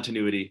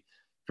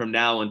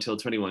until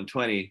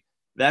 2120.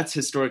 That's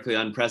historically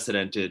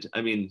unprecedented.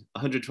 I mean,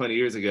 120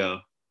 years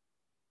ago,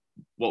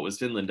 what was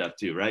Finland up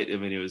to, right? I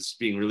mean, it was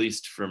being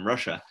released from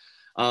Russia.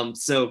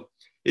 So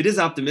it is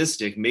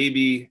optimistic.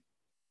 Maybe,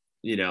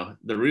 the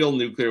real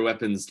nuclear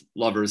weapons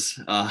lovers,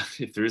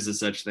 if there is a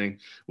such thing,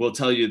 will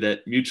tell you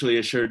that mutually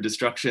assured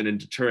destruction and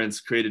deterrence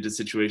created a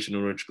situation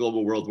in which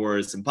global world war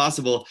is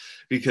impossible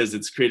because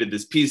it's created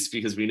this peace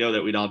because we know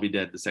that we'd all be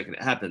dead the second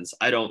it happens.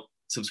 I don't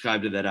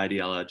subscribe to that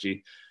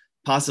ideology.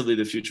 Possibly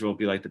the future won't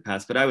be like the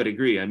past, but I would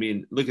agree. I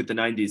mean, look at the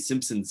 1990s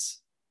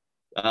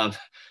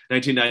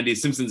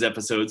Simpsons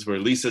episodes where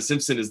Lisa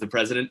Simpson is the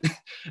president,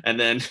 and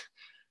then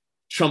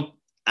Trump,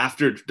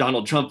 after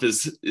Donald Trump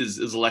is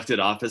elected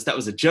office, that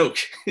was a joke.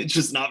 It's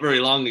just not very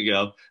long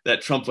ago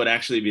that Trump would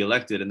actually be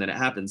elected, and then it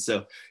happens.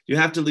 So you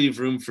have to leave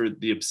room for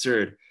the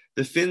absurd.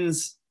 The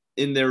Finns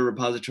in their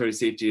repository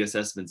safety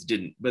assessments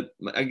didn't, but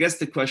I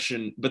guess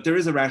but there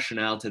is a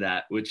rationale to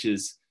that, which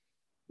is,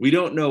 we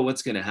don't know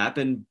what's going to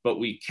happen, but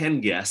we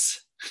can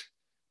guess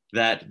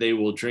that they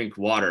will drink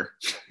water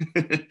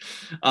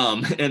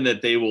and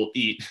that they will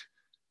eat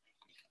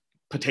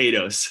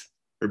potatoes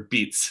or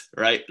beets,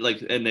 right?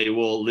 And they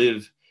will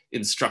live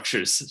in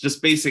structures,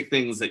 just basic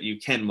things that you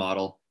can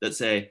model that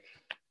say,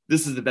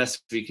 this is the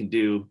best we can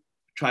do,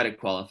 try to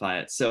qualify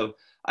it. So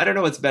I don't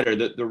know what's better,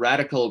 the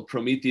radical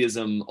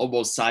Prometheism,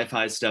 almost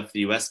sci-fi stuff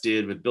the US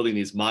did with building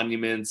these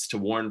monuments to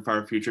warn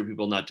far future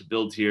people not to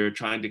build here,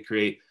 trying to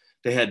create.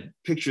 They had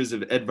pictures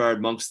of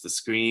Edvard Munch's The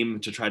Scream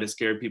to try to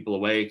scare people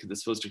away because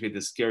it's supposed to create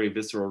this scary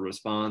visceral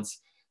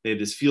response. They had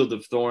this Field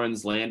of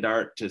Thorns land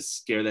art to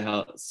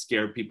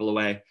scare people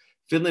away.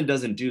 Finland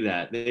doesn't do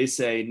that. They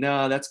say,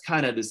 no, that's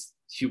kind of this,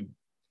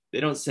 they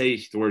don't say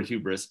the word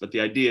hubris, but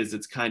the idea is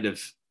it's kind of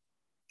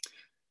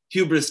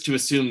hubris to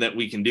assume that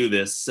we can do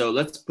this. So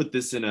let's put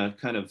this in a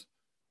kind of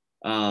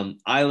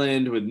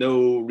island with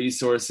no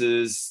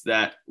resources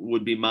that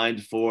would be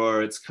mined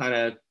for. It's kind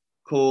of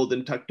cold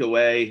and tucked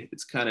away.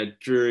 It's kind of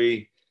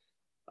dreary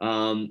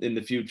in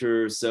the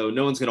future. So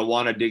no one's going to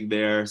want to dig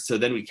there. So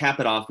then we cap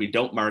it off, we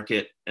don't mark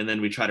it, and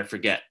then we try to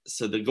forget.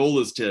 So the goal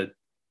is to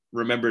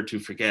remember to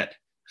forget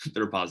the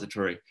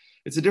repository.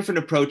 It's a different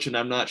approach, and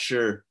I'm not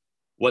sure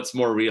what's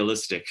more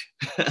realistic.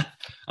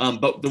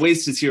 But the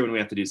waste is here when we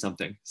have to do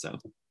something. So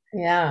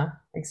yeah,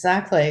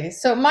 exactly.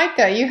 So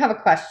Micah, you have a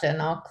question.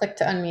 I'll click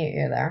to unmute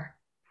you there.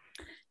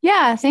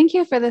 Yeah, thank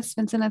you for this,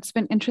 Vincent. It's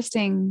been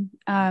interesting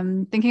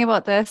thinking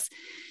about this,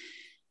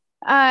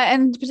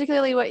 and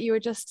particularly what you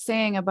were just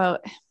saying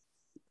about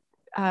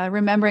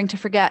remembering to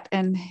forget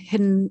and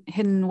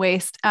hidden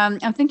waste.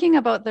 I'm thinking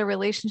about the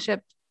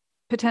relationship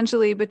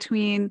potentially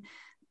between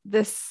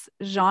this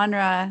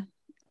genre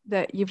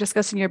that you've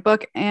discussed in your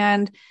book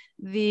and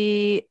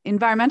the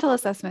environmental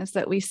assessments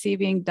that we see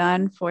being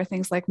done for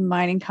things like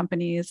mining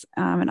companies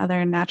and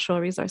other natural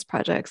resource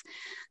projects.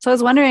 So I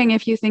was wondering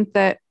if you think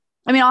that,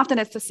 I mean, often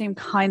it's the same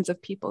kinds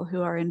of people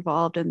who are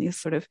involved in these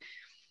sort of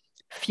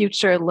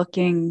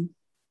future-looking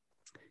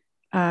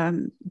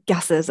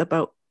guesses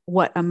about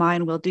what a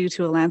mine will do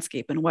to a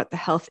landscape and what the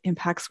health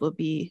impacts will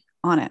be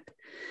on it.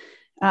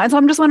 And so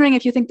I'm just wondering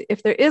if you think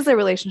if there is a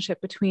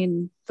relationship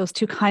between those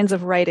two kinds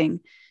of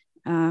writing,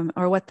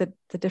 or what the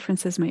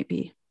differences might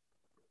be.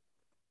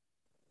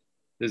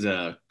 There's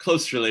a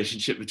close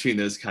relationship between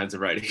those kinds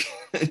of writing.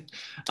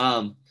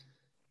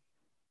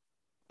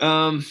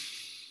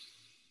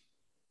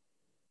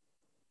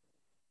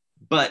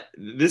 But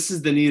this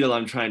is the needle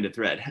I'm trying to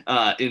thread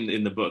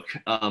in the book.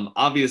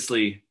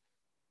 Obviously,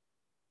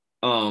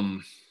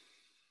 well,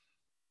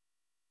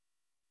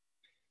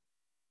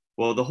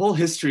 the whole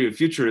history of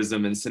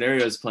futurism and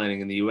scenarios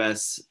planning in the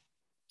US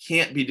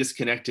can't be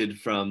disconnected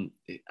from,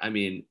 I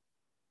mean,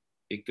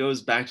 it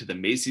goes back to the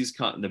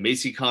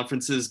Macy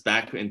conferences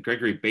back, and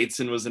Gregory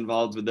Bateson was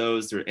involved with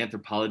those. There were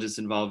anthropologists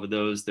involved with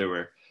those. There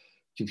were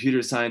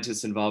computer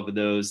scientists involved with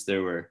those.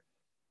 There were,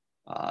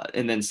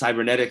 and then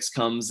cybernetics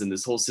comes, and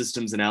this whole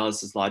systems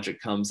analysis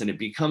logic comes, and it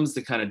becomes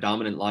the kind of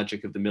dominant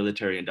logic of the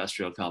military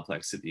industrial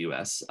complex of the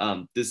US.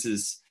 This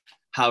is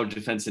how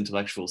defense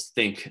intellectuals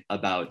think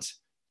about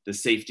the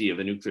safety of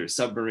a nuclear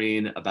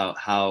submarine, about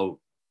how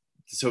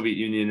the Soviet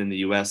Union and the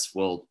US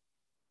will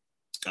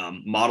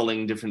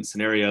modeling different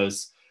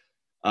scenarios.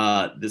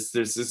 There's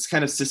this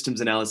kind of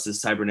systems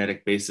analysis,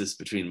 cybernetic basis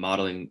between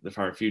modeling the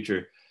far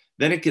future.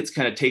 Then it gets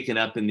kind of taken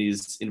up in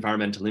these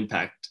environmental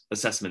impact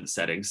assessment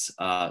settings,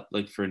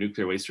 like for a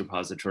nuclear waste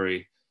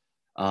repository,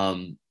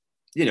 or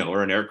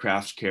an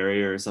aircraft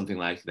carrier or something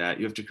like that.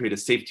 You have to create a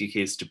safety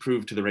case to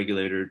prove to the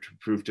regulator, to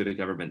prove to the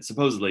government,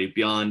 supposedly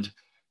beyond,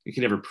 you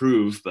can never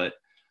prove, but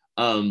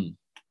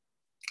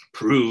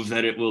prove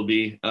that it will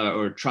be,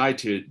 or try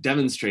to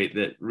demonstrate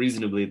that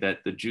reasonably that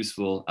the juice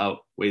will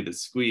outweigh the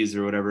squeeze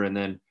or whatever, and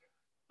then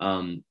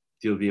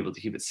you'll be able to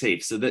keep it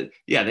safe. So that,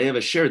 yeah, they have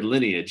a shared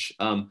lineage.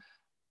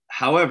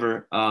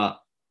 However,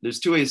 there's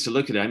two ways to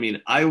look at it. I mean,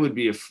 I would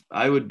be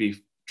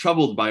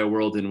troubled by a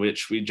world in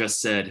which we just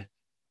said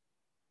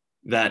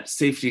that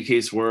safety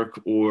case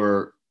work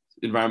or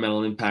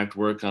environmental impact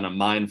work on a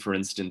mine, for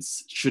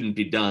instance, shouldn't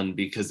be done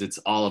because it's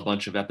all a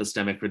bunch of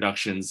epistemic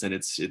reductions, and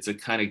it's a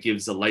kind of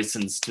gives a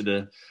license to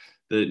the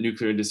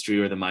nuclear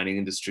industry or the mining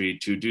industry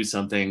to do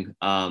something,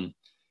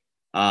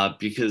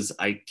 because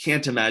I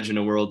can't imagine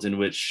a world in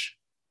which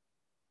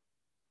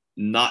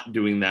not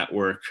doing that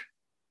work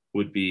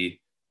would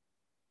be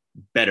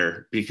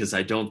better, because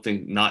I don't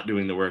think not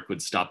doing the work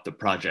would stop the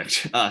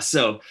project.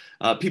 So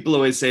people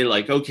always say,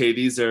 like, okay,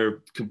 these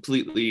are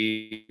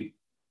completely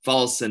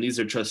false, and these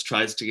are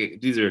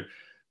these are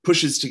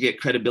pushes to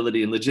get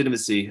credibility and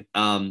legitimacy.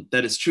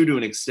 That is true to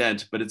an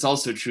extent, but it's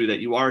also true that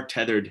you are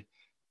tethered.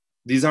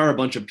 These are a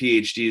bunch of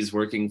PhDs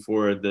working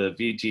for the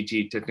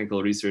VTT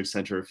Technical Research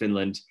Center of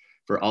Finland,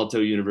 for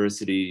Aalto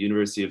University,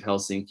 University of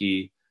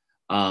Helsinki,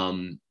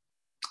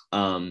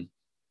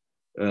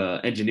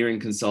 engineering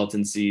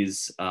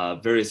consultancies,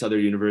 various other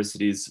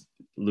universities,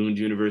 Lund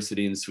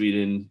University in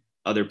Sweden,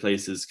 other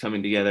places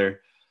coming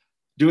together,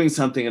 doing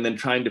something, and then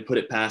trying to put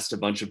it past a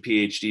bunch of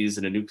PhDs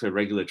in a nuclear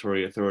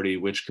regulatory authority,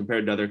 which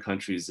compared to other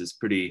countries is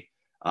pretty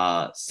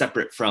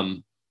separate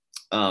from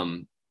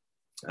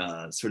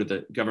sort of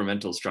the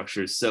governmental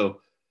structures.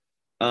 So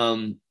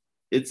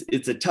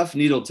it's a tough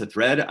needle to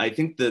thread. I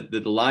think that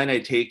the line I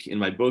take in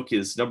my book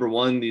is, number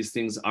one, these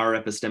things are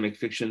epistemic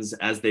fictions,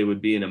 as they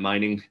would be in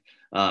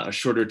a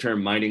shorter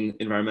term mining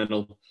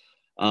environmental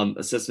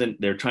assessment.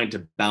 They're trying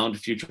to bound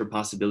future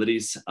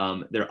possibilities.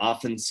 They're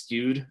often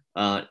skewed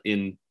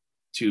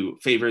to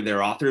favor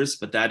their authors,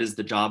 but that is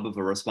the job of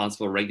a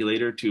responsible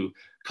regulator, to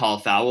call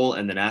foul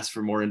and then ask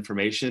for more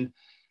information.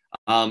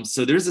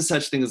 So there's a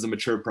such thing as a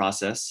mature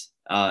process,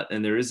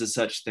 and there is a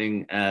such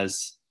thing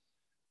as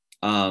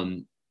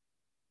a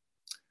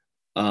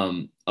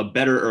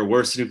better or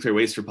worse nuclear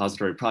waste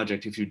repository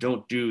project if you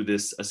don't do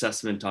this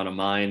assessment on a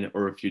mine,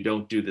 or if you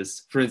don't do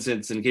this, for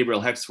instance, in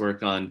Gabriel Hecht's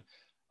work on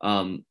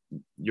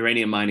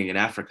uranium mining in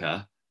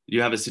Africa,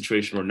 you have a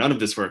situation where none of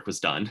this work was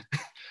done.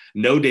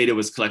 No data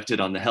was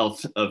collected on the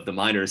health of the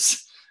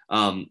miners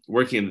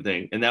working in the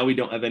thing. And now we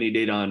don't have any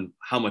data on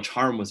how much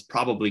harm was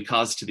probably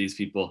caused to these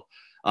people,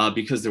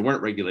 because there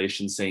weren't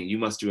regulations saying you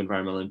must do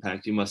environmental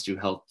impact, you must do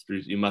health,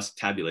 you must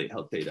tabulate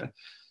health data.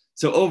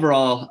 So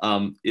overall,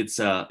 it's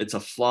a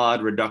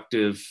flawed,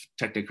 reductive,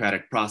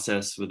 technocratic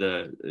process with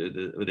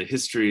a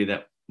history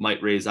that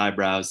might raise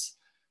eyebrows.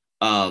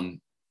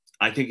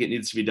 I think it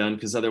needs to be done,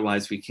 because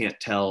otherwise we can't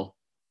tell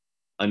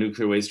a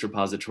nuclear waste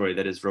repository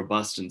that is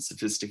robust and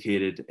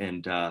sophisticated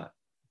and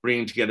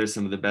bringing together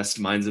some of the best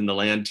minds in the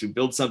land to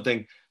build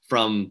something,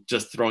 from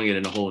just throwing it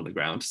in a hole in the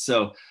ground.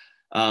 So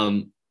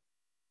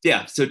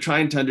so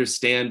trying to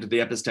understand the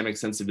epistemic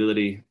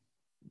sensibility,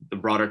 the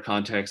broader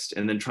context,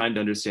 and then trying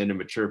to understand a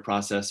mature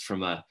process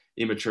from an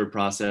immature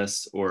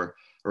process, or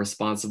a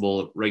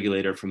responsible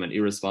regulator from an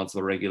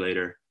irresponsible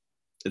regulator,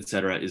 et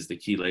cetera, is the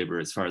key labor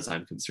as far as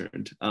I'm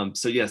concerned.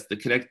 So yes,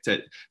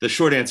 the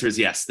short answer is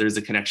yes, there's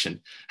a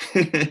connection.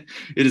 It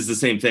is the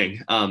same thing.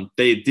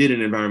 They did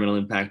an environmental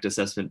impact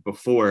assessment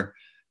before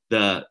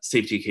the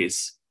safety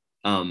case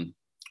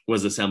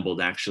was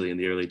assembled, actually in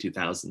the early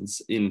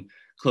 2000s, in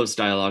close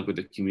dialogue with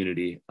the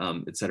community,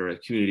 et cetera.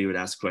 Community would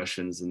ask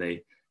questions, and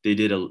they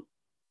did a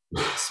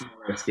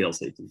smaller scale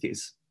safety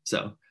case.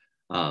 So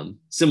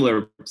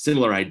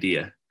similar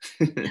idea.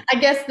 I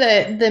guess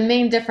the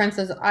main difference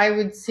is I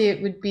would see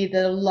it would be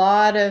that a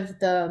lot of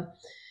the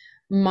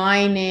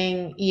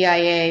mining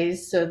EIAs,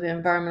 so the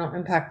environmental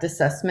impact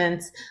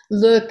assessments,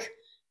 look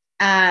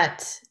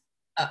at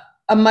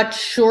a much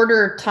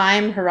shorter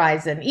time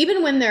horizon,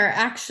 even when they're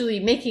actually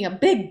making a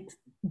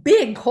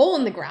big hole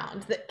in the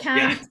ground that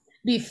can't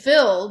be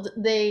filled.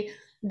 They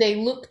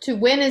look to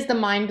when is the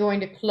mine going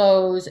to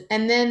close,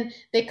 and then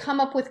they come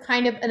up with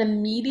kind of an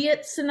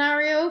immediate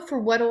scenario for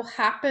what will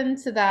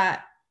happen to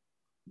that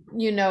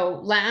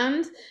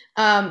land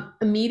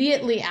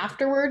immediately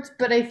afterwards.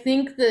 But I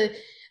think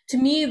to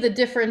me the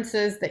difference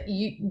is that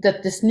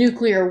this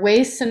nuclear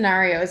waste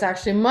scenario is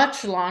actually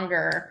much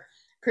longer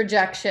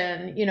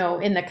projection,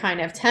 in the kind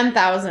of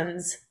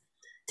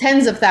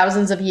tens of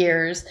thousands of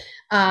years,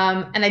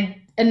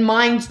 and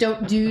mines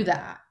don't do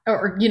that,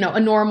 or a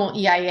normal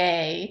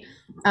EIA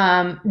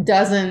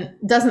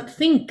doesn't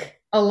think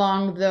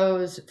along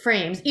those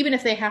frames, even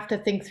if they have to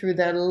think through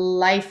the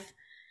life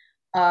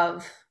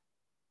of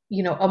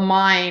a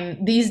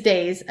mine. These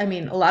days, I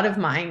mean, a lot of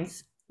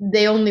mines,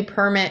 they only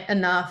permit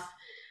enough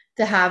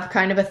to have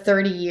kind of a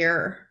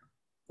 30-year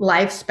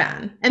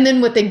lifespan. And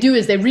then what they do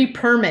is they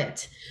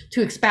re-permit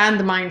to expand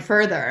the mine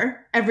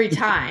further every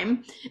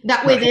time.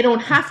 That way they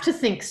don't have to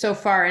think so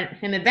far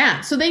in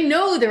advance. So they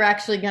know they're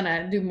actually going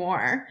to do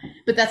more,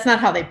 but that's not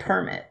how they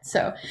permit.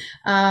 So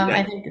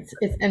I think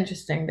it's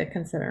interesting to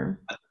consider.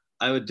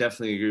 I would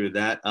definitely agree with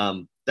that.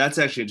 That's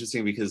actually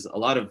interesting because a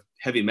lot of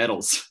heavy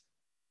metals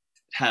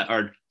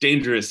are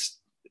dangerous,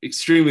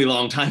 extremely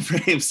long time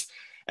frames.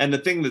 And the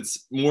thing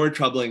that's more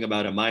troubling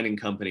about a mining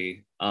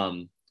company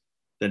than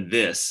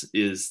this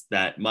is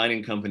that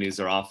mining companies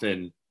are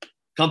often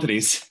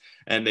companies,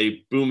 and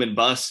they boom and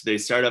bust. They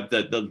start up.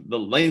 The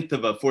length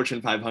of a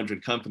Fortune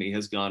 500 company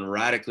has gone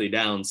radically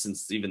down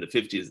since even the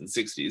 50s and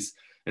 60s.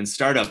 And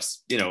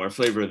startups, are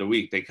flavor of the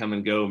week. They come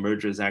and go,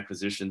 mergers,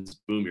 acquisitions,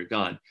 boom, you're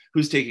gone.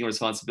 Who's taking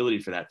responsibility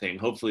for that thing?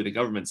 Hopefully the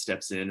government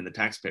steps in and the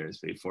taxpayers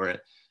pay for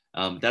it.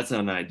 That's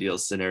not an ideal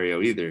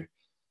scenario either.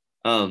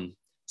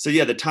 So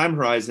yeah, the time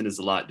horizon is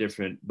a lot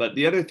different. But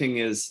the other thing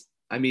is,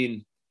 I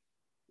mean,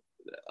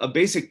 a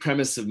basic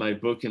premise of my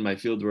book and my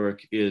fieldwork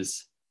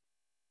is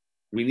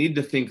we need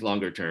to think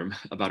longer term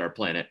about our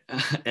planet,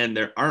 and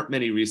there aren't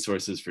many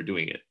resources for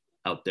doing it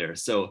out there.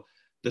 So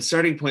the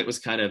starting point was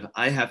kind of,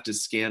 I have to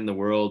scan the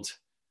world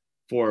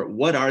for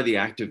what are the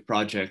active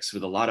projects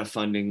with a lot of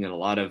funding and a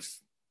lot of,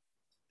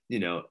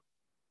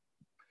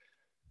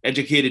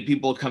 educated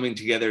people coming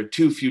together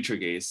to future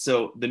gaze.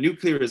 So the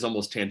nuclear is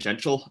almost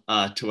tangential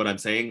to what I'm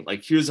saying.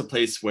 Like, here's a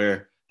place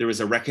where there was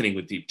a reckoning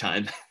with deep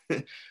time.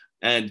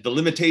 And the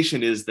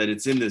limitation is that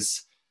it's in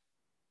this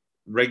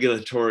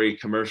regulatory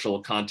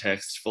commercial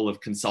context full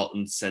of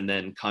consultants and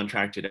then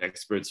contracted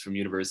experts from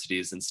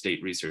universities and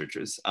state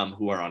researchers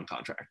who are on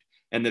contract,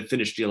 and the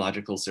Finnish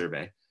Geological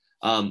Survey.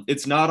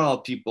 It's not all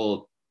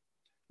people,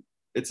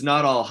 it's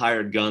not all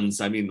hired guns.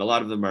 I mean, a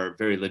lot of them are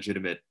very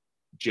legitimate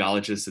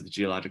geologists at the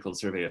Geological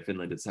Survey of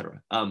Finland, et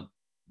cetera.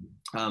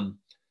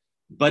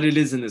 But it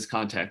is in this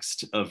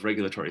context of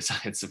regulatory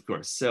science, of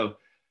course. So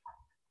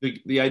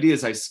the idea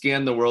is I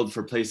scan the world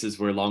for places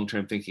where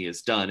long-term thinking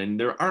is done, and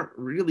there aren't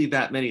really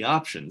that many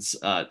options.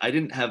 I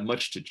didn't have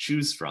much to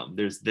choose from.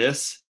 There's the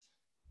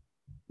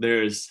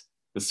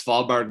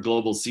Svalbard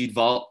Global Seed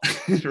Vault,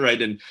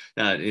 right in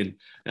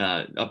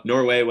up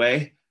Norway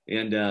way,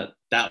 and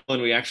that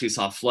one we actually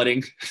saw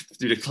flooding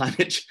due to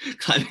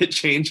climate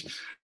change.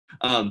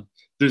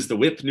 There's the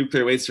WIPP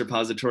Nuclear Waste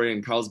Repository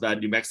in Carlsbad,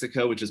 New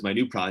Mexico, which is my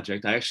new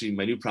project.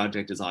 My new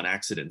project is on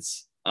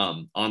accidents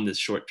on this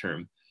short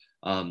term.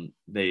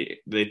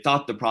 They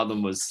thought the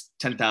problem was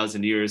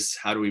 10,000 years.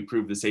 How do we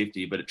prove the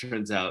safety? But it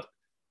turns out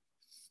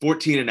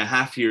 14 and a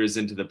half years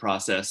into the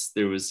process,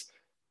 there was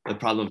the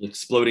problem of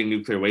exploding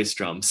nuclear waste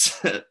drums.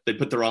 They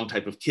put the wrong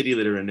type of kitty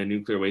litter in a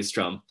nuclear waste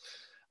drum.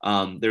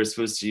 They were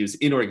supposed to use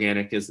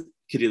inorganic as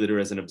kitty litter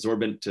as an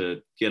absorbent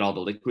to get all the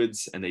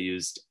liquids, and they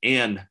used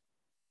an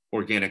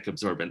organic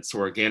absorbent, so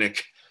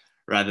organic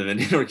rather than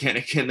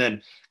inorganic, and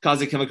then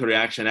cause a chemical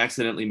reaction,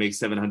 accidentally makes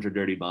 700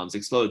 dirty bombs,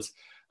 explodes.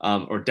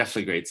 Or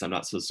deflagrates. I'm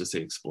not supposed to say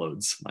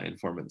explodes, my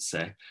informants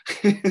say,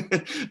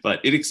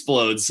 but it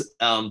explodes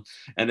and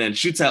then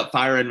shoots out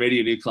fire and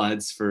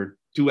radionuclides for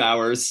 2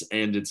 hours,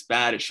 and it's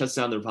bad. It shuts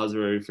down the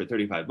repository for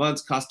 35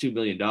 months, cost $2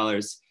 billion.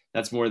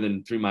 That's more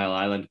than 3 Mile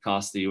Island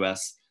cost the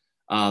US.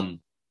 And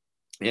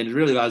it's a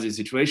really lousy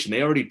situation.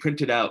 They already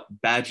printed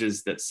out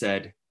badges that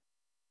said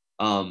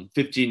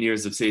 15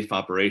 years of safe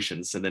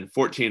operations, and then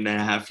 14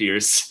 and a half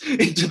years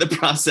into the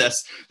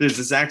process, there's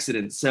this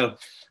accident. So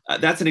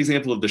that's an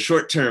example of the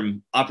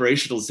short-term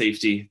operational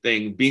safety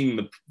thing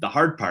being the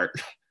hard part.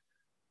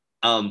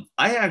 I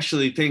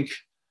actually think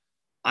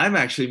I'm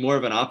actually more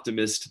of an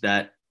optimist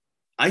that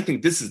I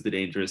think this is the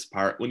dangerous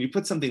part. When you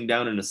put something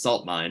down in a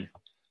salt mine,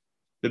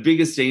 the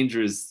biggest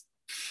danger is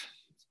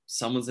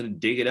someone's going to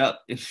dig it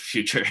up in the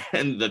future,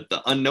 and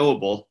the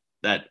unknowable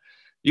that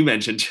you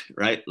mentioned,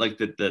 right? Like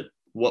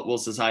what will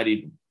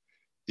society,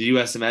 the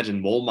US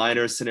imagine mole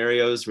miner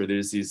scenarios where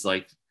there's these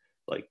like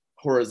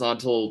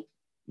horizontal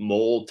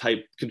mole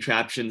type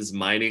contraptions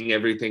mining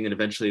everything, and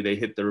eventually they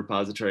hit the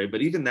repository.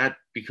 But even that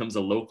becomes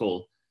a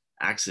local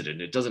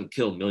accident. It doesn't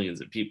kill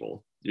millions of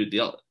people.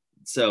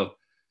 So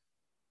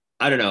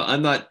I don't know.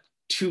 I'm not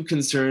too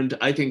concerned.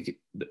 I think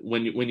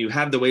when you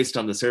have the waste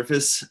on the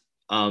surface,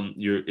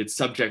 it's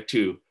subject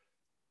to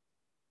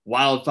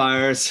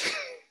wildfires,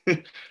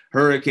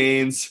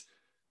 hurricanes,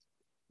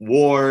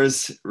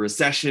 wars,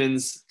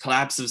 recessions,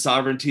 collapse of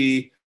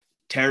sovereignty,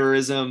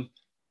 terrorism,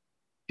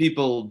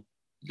 people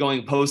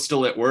going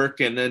postal at work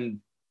and then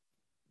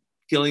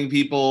killing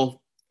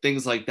people,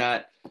 things like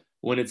that.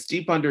 When it's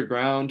deep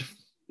underground,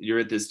 you're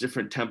at this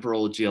different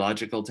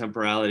geological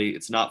temporality.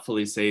 It's not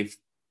fully safe.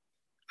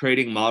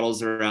 Creating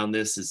models around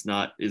this is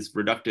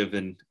reductive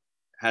and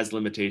has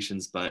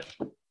limitations, but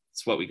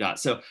it's what we got.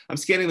 So I'm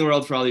scanning the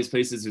world for all these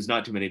places. There's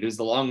not too many. There's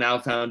the Long Now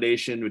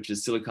Foundation, which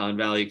is Silicon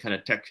Valley kind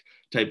of tech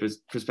type of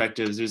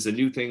perspectives. There's a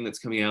new thing that's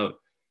coming out.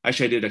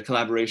 Actually, I did a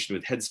collaboration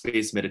with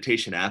Headspace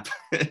meditation app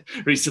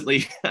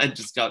recently.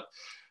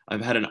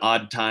 I've had an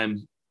odd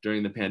time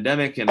during the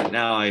pandemic, and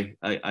now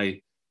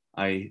I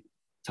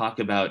talk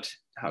about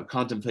how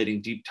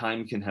contemplating deep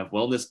time can have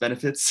wellness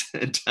benefits.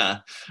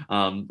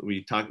 And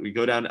we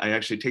go down. I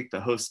actually take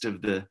the host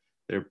of their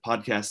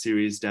podcast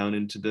series down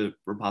into the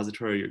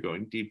repository. You're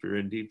going deeper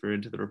and deeper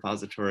into the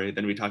repository.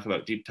 Then we talk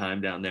about deep time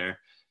down there.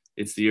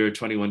 It's the year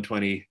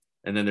 2120,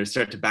 and then they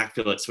start to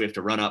backfill it, so we have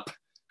to run up.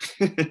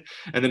 And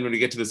then when we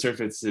get to the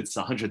surface, it's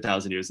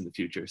 100,000 years in the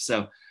future.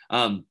 So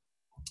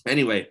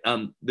anyway,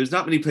 there's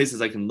not many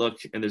places I can look,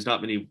 and there's not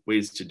many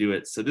ways to do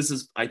it. So this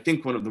is, I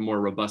think, one of the more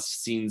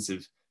robust scenes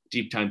of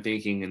deep time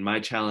thinking, and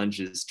my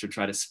challenge is to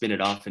try to spin it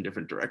off in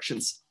different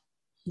directions.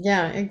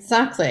 Yeah,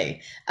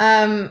 exactly.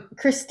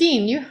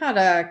 Christine, you had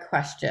a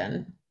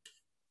question.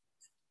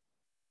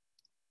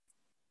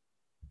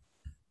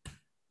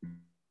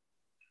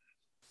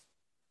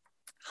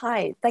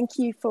 Hi, thank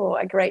you for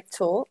a great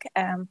talk.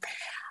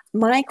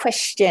 My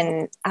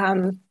question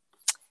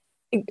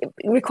it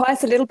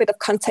requires a little bit of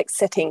context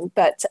setting,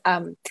 but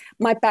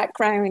my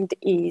background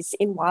is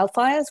in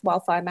wildfires,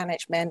 wildfire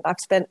management. I've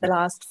spent the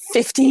last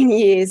 15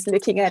 years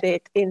looking at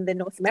it in the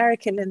North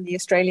American and the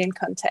Australian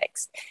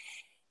context.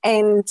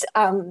 And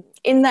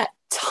in that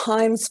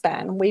time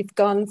span, we've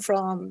gone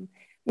from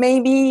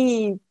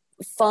maybe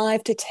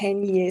 5 to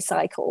 10 year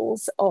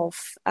cycles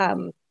of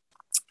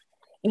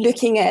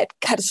looking at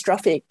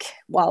catastrophic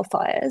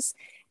wildfires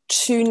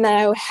to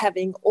now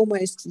having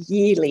almost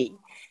yearly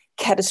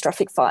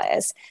catastrophic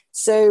fires.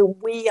 So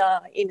we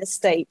are in a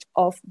state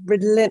of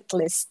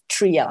relentless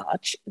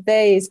triage.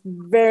 There is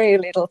very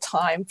little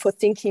time for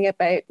thinking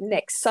about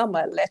next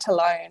summer, let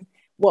alone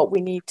what we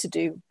need to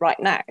do right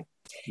now.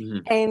 Mm-hmm.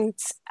 And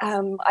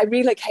I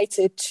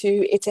relocated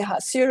to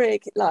ETH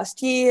Zurich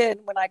last year.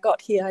 And when I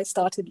got here, I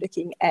started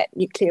looking at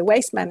nuclear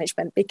waste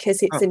management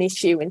because it's an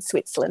issue in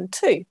Switzerland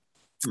too.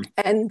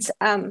 And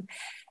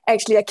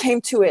actually, I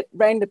came to it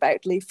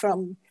roundaboutly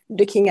from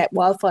looking at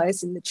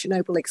wildfires in the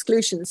Chernobyl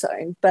exclusion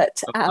zone.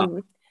 But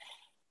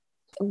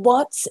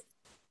what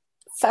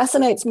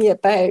fascinates me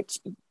about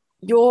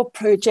your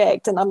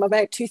project, and I'm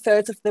about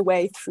 2/3 of the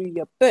way through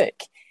your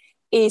book,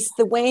 is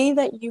the way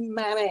that you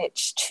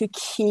manage to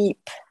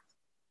keep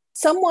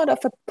somewhat of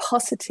a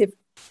positive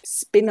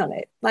spin on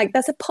it. Like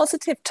there's a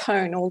positive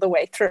tone all the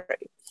way through.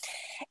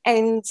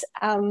 And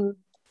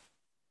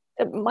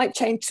it might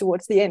change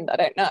towards the end, I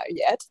don't know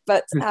yet,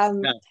 but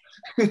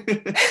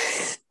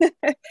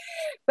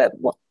but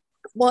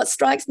what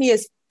strikes me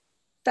as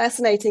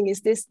fascinating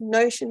is this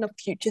notion of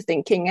future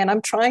thinking, and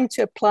I'm trying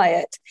to apply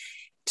it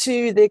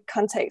to the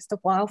context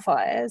of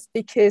wildfires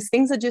because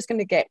things are just going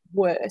to get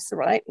worse,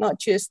 right? Not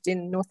just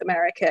in North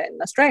America and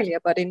Australia,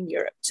 but in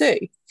Europe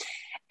too.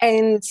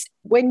 And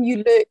when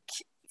you look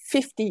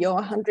 50 or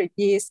 100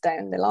 years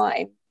down the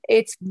line,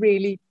 it's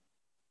really,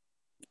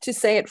 to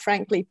say it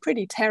frankly,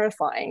 pretty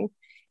terrifying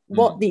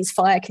what these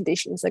fire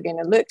conditions are going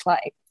to look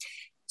like.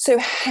 So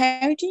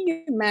how do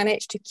you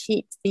manage to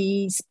keep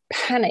these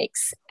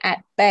panics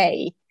at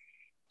bay?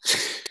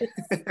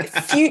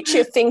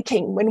 Future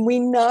thinking, when we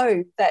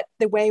know that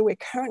the way we're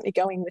currently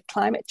going with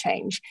climate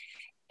change,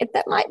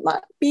 that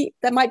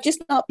might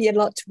just not be a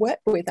lot to work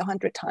with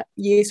 100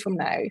 years from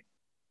now.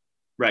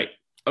 Right.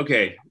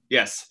 Okay.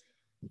 Yes.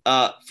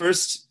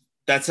 First,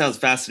 that sounds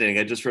fascinating.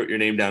 I just wrote your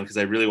name down because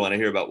I really want to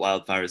hear about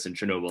wildfires in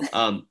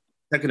Chernobyl.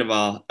 Second of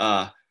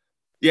all,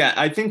 yeah,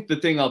 I think the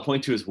thing I'll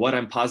point to is what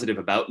I'm positive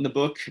about in the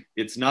book.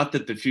 It's not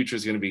that the future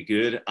is going to be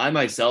good. I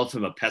myself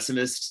am a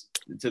pessimist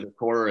to the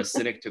core, a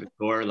cynic to the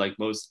core, like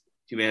most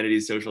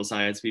humanities, social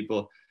science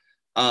people.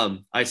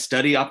 I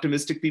study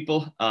optimistic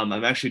people.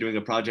 I'm actually doing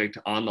a project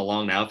on the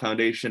Long Now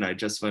Foundation. I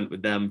just went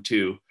with them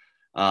to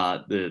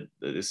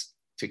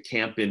to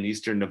camp in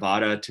eastern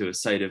Nevada to a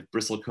site of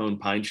bristlecone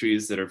pine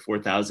trees that are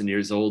 4,000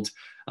 years old.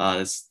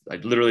 I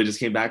literally just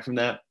came back from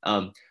that.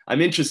 I'm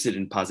interested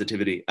in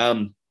positivity,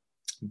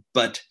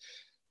 but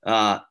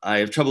I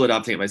have trouble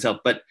adopting it myself.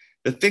 But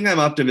the thing I'm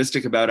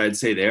optimistic about, I'd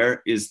say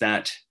there, is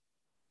that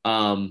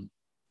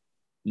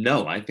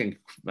no, I mean,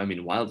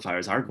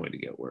 wildfires are going to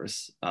get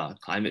worse.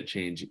 Climate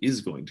change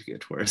is going to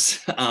get worse.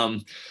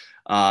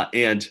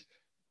 And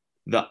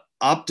the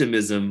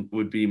optimism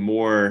would be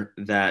more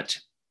that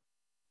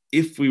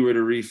if we were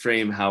to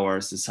reframe how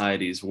our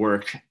societies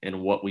work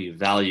and what we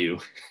value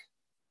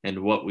and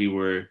what we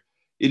were,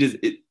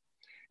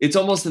 it's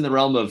almost in the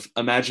realm of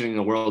imagining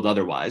a world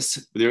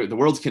otherwise. The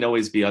world can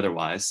always be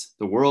otherwise.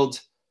 The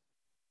world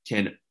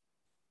can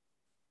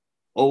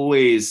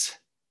always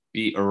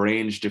be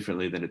arranged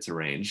differently than it's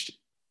arranged.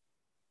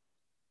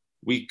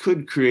 We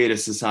could create a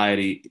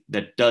society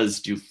that does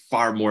do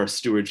far more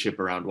stewardship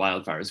around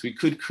wildfires. We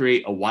could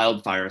create a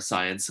wildfire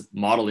science,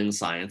 modeling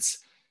science,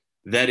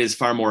 that is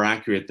far more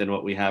accurate than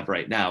what we have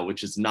right now,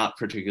 which is not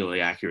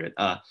particularly accurate.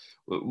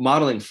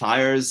 Modeling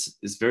fires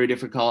is very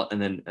difficult. And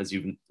then, as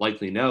you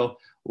likely know,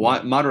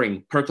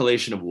 modeling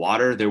percolation of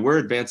water, there were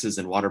advances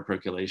in water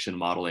percolation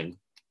modeling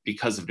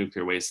because of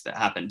nuclear waste that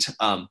happened.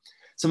 Some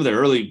of the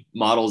early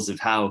models of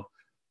how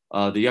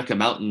the Yucca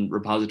Mountain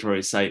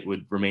repository site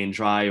would remain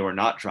dry or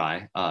not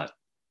dry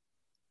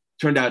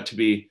turned out to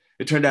be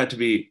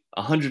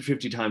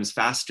 150 times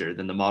faster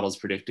than the models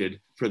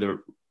predicted for the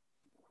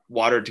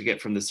water to get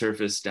from the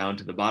surface down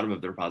to the bottom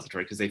of the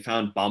repository, because they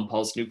found bomb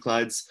pulse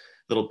nuclides,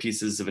 little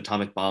pieces of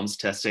atomic bombs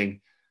testing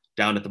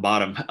down at the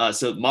bottom.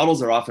 So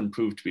models are often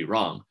proved to be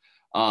wrong.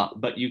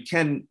 But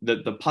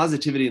the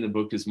positivity in the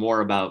book is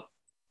more about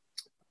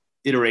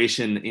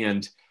iteration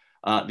and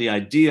the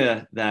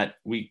idea that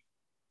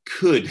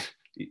it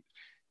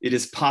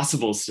is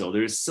possible still.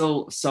 There is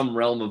still some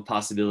realm of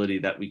possibility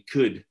that we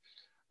could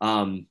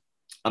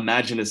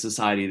imagine a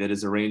society that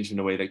is arranged in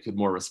a way that could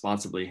more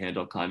responsibly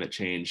handle climate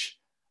change,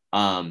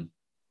 wildfires,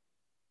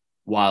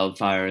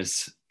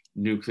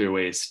 nuclear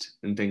waste,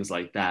 and things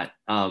like that.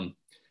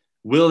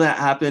 Will that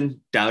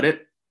happen? Doubt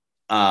it.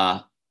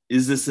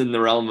 Is this in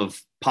the realm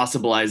of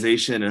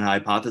possibilization and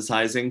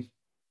hypothesizing?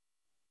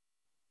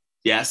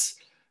 Yes.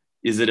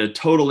 Is it a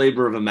total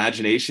labor of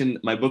imagination?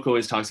 My book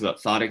always talks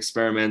about thought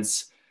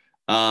experiments.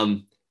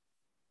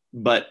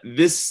 But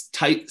this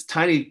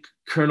tiny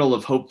kernel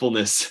of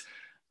hopefulness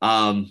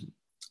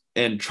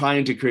and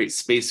trying to create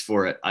space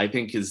for it, I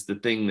think, is the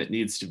thing that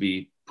needs to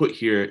be put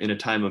here in a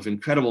time of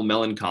incredible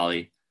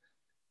melancholy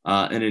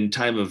and in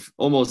time of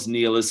almost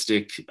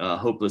nihilistic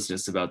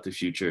hopelessness about the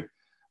future.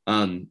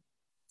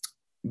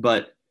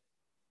 But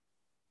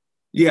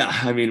yeah,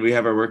 I mean, we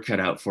have our work cut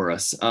out for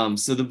us.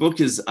 So the book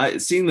is,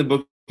 seeing the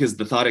book as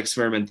the thought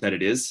experiment that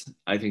it is,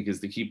 I think, is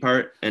the key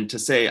part. And to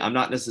say, I'm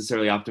not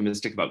necessarily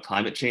optimistic about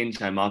climate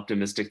change. I'm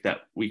optimistic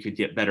that we could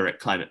get better at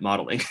climate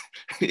modeling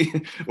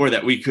or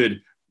that we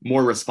could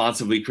more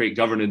responsibly create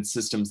governance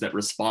systems that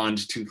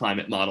respond to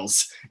climate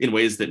models in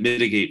ways that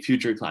mitigate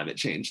future climate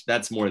change.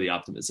 That's more the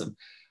optimism.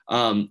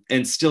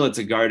 And still, it's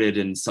a guarded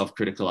and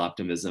self-critical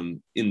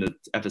optimism in the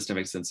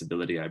epistemic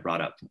sensibility I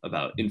brought up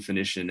about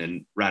infinition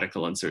and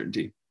radical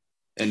uncertainty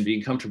and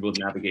being comfortable with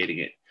navigating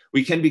it.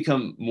 We can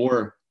become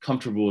more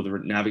comfortable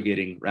with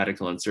navigating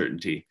radical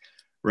uncertainty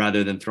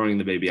rather than throwing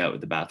the baby out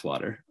with the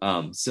bathwater.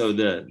 So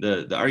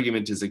the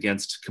argument is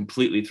against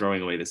completely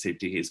throwing away the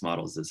safety case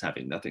models as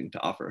having nothing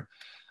to offer.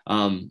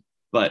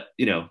 But,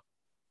 you know,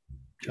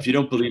 if you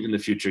don't believe in the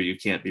future, you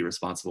can't be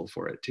responsible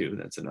for it too.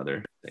 That's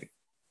another thing.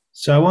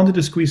 So I wanted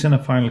to squeeze in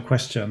a final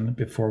question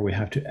before we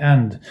have to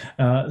end,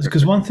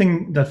 because one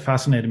thing that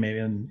fascinated me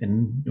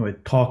in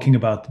talking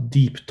about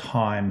deep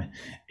time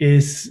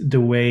is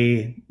the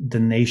way the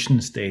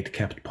nation state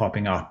kept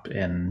popping up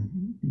in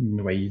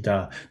the way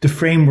the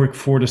framework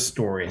for the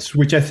stories,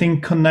 which I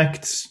think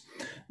connects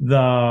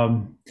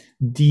the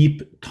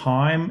deep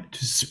time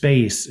to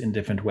space in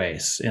different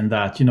ways. In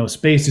that, you know,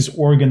 space is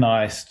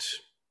organized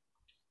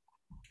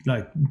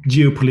like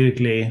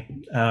geopolitically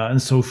and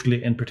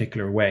socially in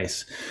particular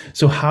ways.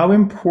 So how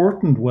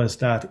important was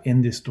that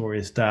in these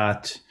stories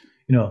that,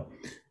 you know,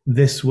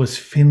 this was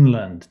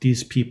Finland,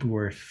 these people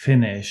were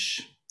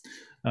Finnish,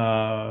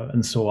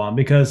 and so on?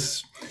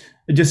 Because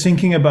just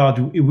thinking about,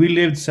 we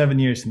lived 7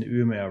 years in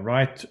Umeå,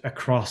 right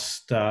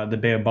across the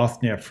Bay of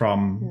Bothnia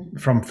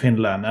from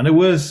Finland. And it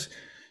was,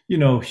 you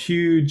know,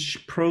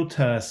 huge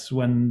protests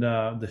when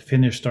the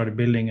Finnish started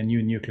building a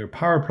new nuclear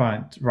power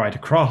plant right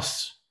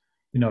across.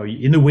 You know,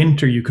 in the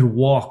winter, you could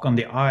walk on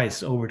the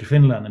ice over to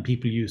Finland, and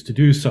people used to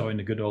do so in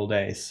the good old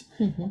days.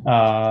 Mm-hmm.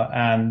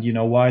 And, you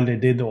know, while they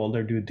did all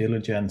their due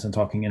diligence and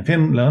talking in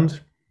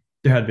Finland,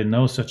 there had been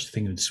no such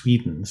thing in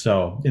Sweden.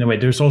 So in a way,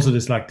 there's also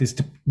this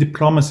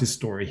diplomacy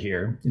story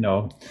here, you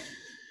know,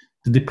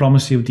 the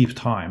diplomacy of deep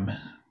time.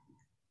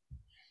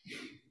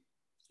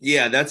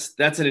 Yeah, that's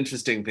an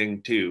interesting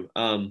thing too.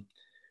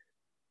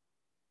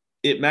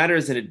 It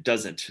matters and it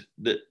doesn't.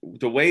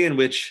 The way in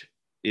which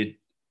it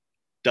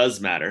does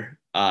matter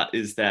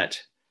is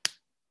that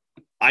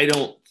I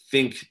don't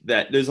think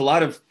that there's a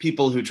lot of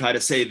people who try to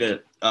say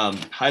that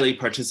highly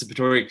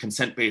participatory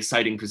consent-based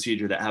siting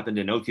procedure that happened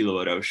in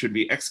Olkiluoto should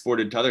be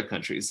exported to other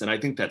countries. And I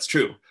think that's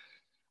true.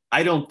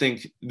 I don't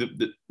think,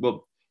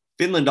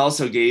 Finland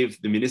also gave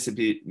the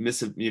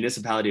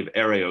municipality of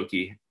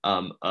Eurajoki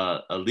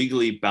a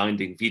legally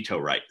binding veto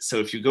right. So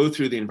if you go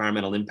through the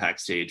environmental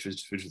impact stage,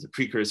 which was a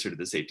precursor to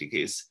the safety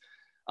case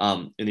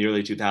in the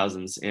early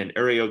 2000s, and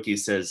Eurajoki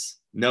says,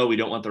 no, we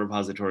don't want the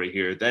repository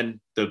here,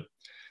 then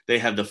they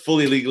have the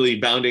fully legally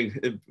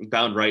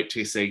bound right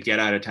to say, get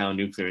out of town,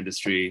 nuclear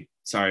industry,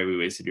 sorry, we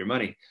wasted your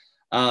money.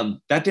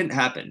 That didn't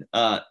happen.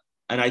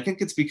 And I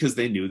think it's because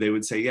they knew they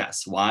would say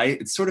yes. Why?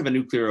 It's sort of a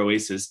nuclear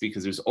oasis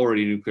because there's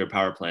already nuclear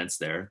power plants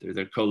there.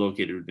 They're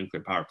co-located with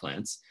nuclear power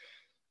plants.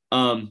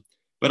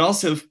 But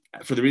also,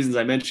 for the reasons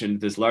I mentioned,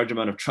 there's a large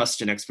amount of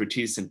trust and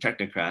expertise in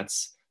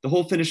technocrats. The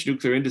whole Finnish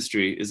nuclear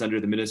industry is under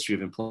the Ministry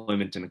of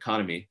Employment and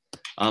Economy,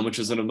 which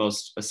is one of the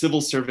most, a civil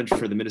servant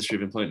for the Ministry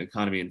of Employment and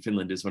Economy in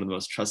Finland is one of the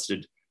most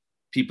trusted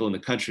people in the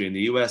country. In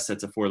the US,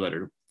 that's a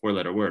four-letter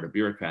word, a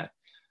bureaucrat.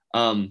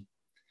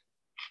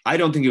 I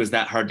don't think it was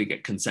that hard to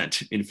get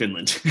consent in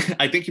Finland.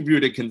 I think if you were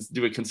to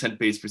do a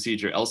consent-based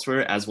procedure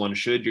elsewhere, as one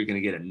should, you're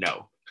going to get a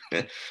no.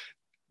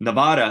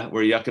 Nevada,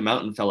 where Yucca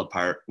Mountain fell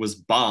apart, was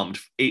bombed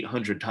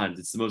 800 times.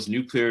 It's the most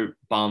nuclear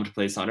bombed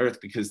place on Earth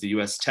because the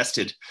US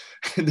tested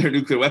their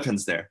nuclear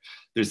weapons there.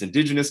 There's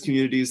indigenous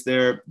communities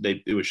there.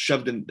 It was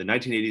shoved in the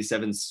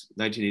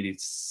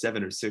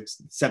 1987 or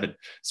 7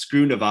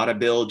 Screw Nevada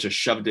bill, just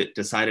shoved it,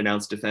 decide,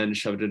 announce, defend,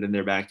 shoved it in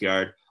their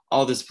backyard.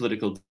 All this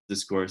political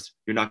discourse,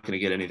 you're not going to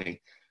get anything.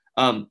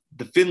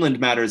 The Finland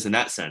matters in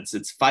that sense.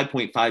 It's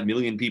 5.5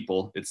 million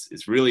people.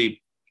 It's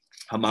really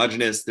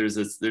homogenous. There's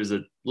a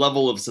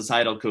level of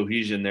societal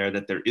cohesion there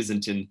that there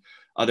isn't in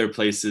other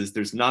places.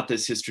 There's not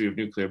this history of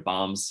nuclear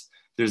bombs.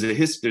 There's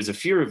a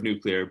fear of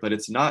nuclear, but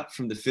it's not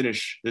from the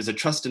Finnish. There's a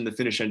trust in the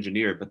Finnish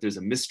engineer, but there's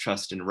a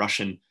mistrust in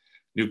Russian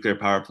nuclear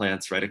power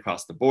plants right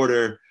across the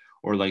border,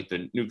 or like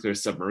the nuclear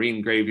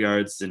submarine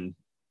graveyards in,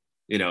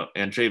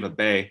 Andreeva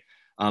Bay.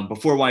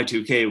 Before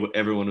Y2K,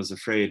 everyone was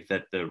afraid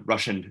that the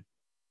Russian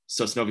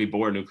Sosnovyj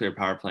Bor nuclear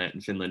power plant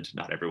in Finland,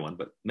 not everyone,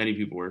 but many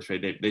people were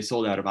afraid. They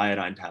sold out of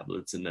iodine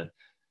tablets in the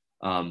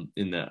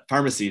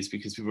pharmacies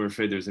because people were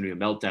afraid there was going to be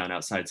a meltdown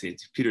outside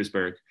St.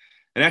 Petersburg.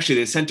 And actually,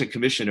 they sent a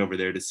commission over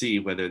there to see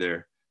whether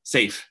they're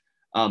safe.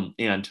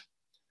 And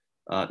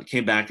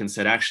came back and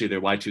said, actually,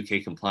 they're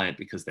Y2K compliant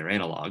because they're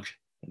analog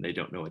and they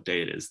don't know what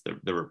day it is. The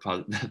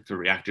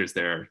reactors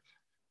there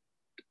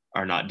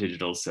are not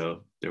digital,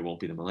 so there won't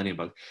be the millennium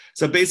bug.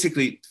 So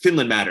basically,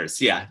 Finland matters.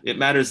 Yeah, it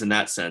matters in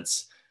that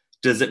sense.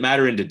 Does it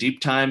matter into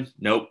deep time?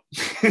 Nope.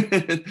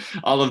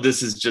 All of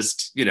this is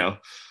just,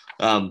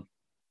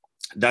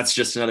 that's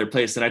just another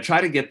place. And I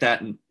try to get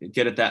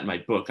at that in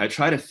my book. I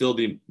try to fill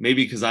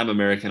maybe because I'm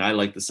American, I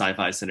like the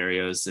sci-fi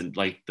scenarios and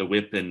like the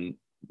Whip and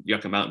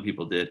Yucca Mountain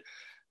people did.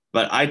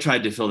 But I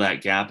tried to fill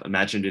that gap,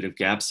 imaginative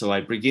gap. So I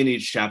begin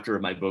each chapter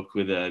of my book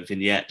with a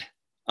vignette.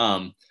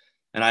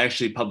 And I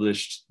actually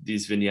published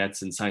these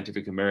vignettes in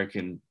Scientific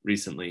American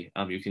recently.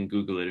 You can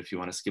Google it if you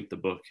want to skip the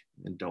book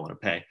and don't want to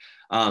pay.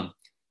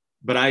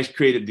 But I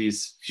created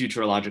these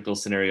futurological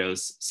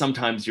scenarios.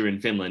 Sometimes you're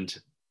in Finland.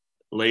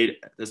 Late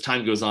as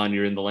time goes on,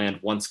 you're in the land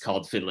once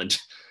called Finland.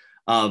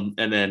 And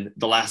then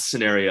the last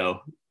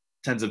scenario,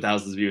 tens of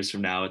thousands of years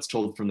from now, it's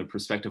told from the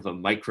perspective of a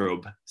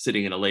microbe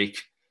sitting in a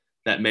lake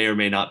that may or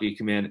may not be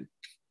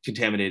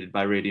contaminated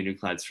by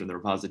radionuclides from the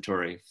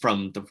repository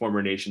from the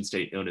former nation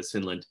state known as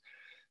Finland.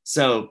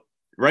 So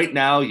right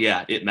now,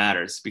 yeah, it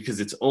matters because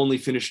it's only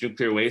Finnish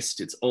nuclear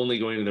waste. It's only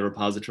going to the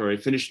repository.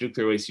 Finnish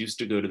nuclear waste used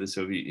to go to the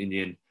Soviet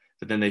Union,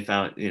 but then they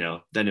found,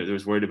 then it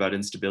was worried about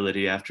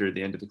instability after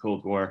the end of the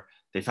Cold War.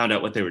 They found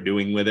out what they were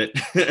doing with it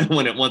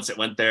once it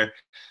went there.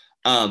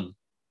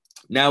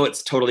 Now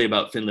it's totally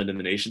about Finland and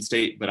the nation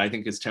state, but I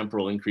think as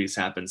temporal increase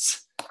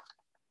happens,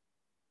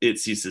 it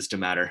ceases to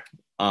matter.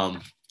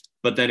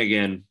 But then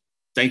again,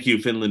 thank you,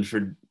 Finland,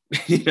 for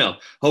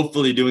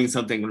hopefully doing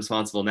something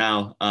responsible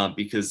now,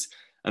 because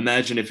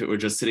imagine if it were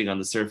just sitting on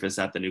the surface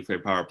at the nuclear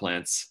power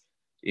plants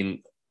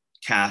in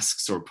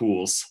casks or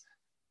pools,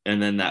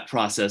 and then that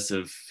process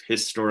of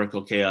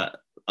historical chaos,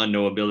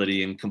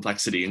 unknowability and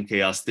complexity and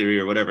chaos theory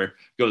or whatever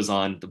goes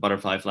on, the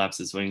butterfly flaps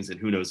its wings and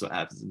who knows what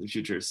happens in the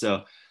future.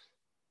 So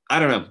I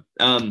don't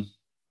know.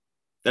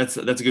 That's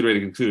a good way to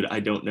conclude.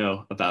 I don't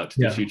know about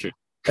the future.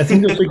 I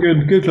think those are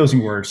good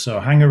closing words. So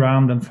hang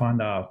around and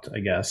find out, I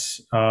guess.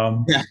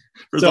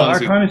 So our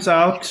time is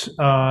out.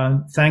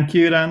 Thank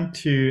you then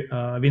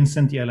to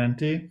Vincent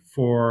Ialenti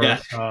for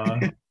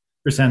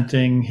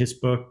presenting his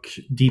book,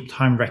 Deep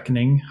Time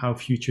Reckoning, How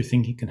Future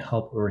Thinking Can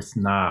Help Earth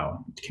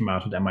Now. It came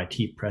out at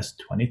MIT Press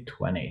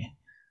 2020.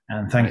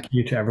 And thank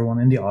you to everyone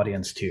in the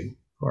audience too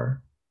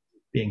for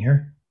being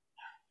here.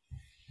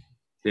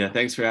 Yeah,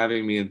 thanks for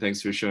having me and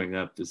thanks for showing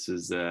up. This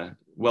is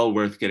well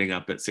worth getting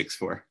up at 6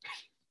 for.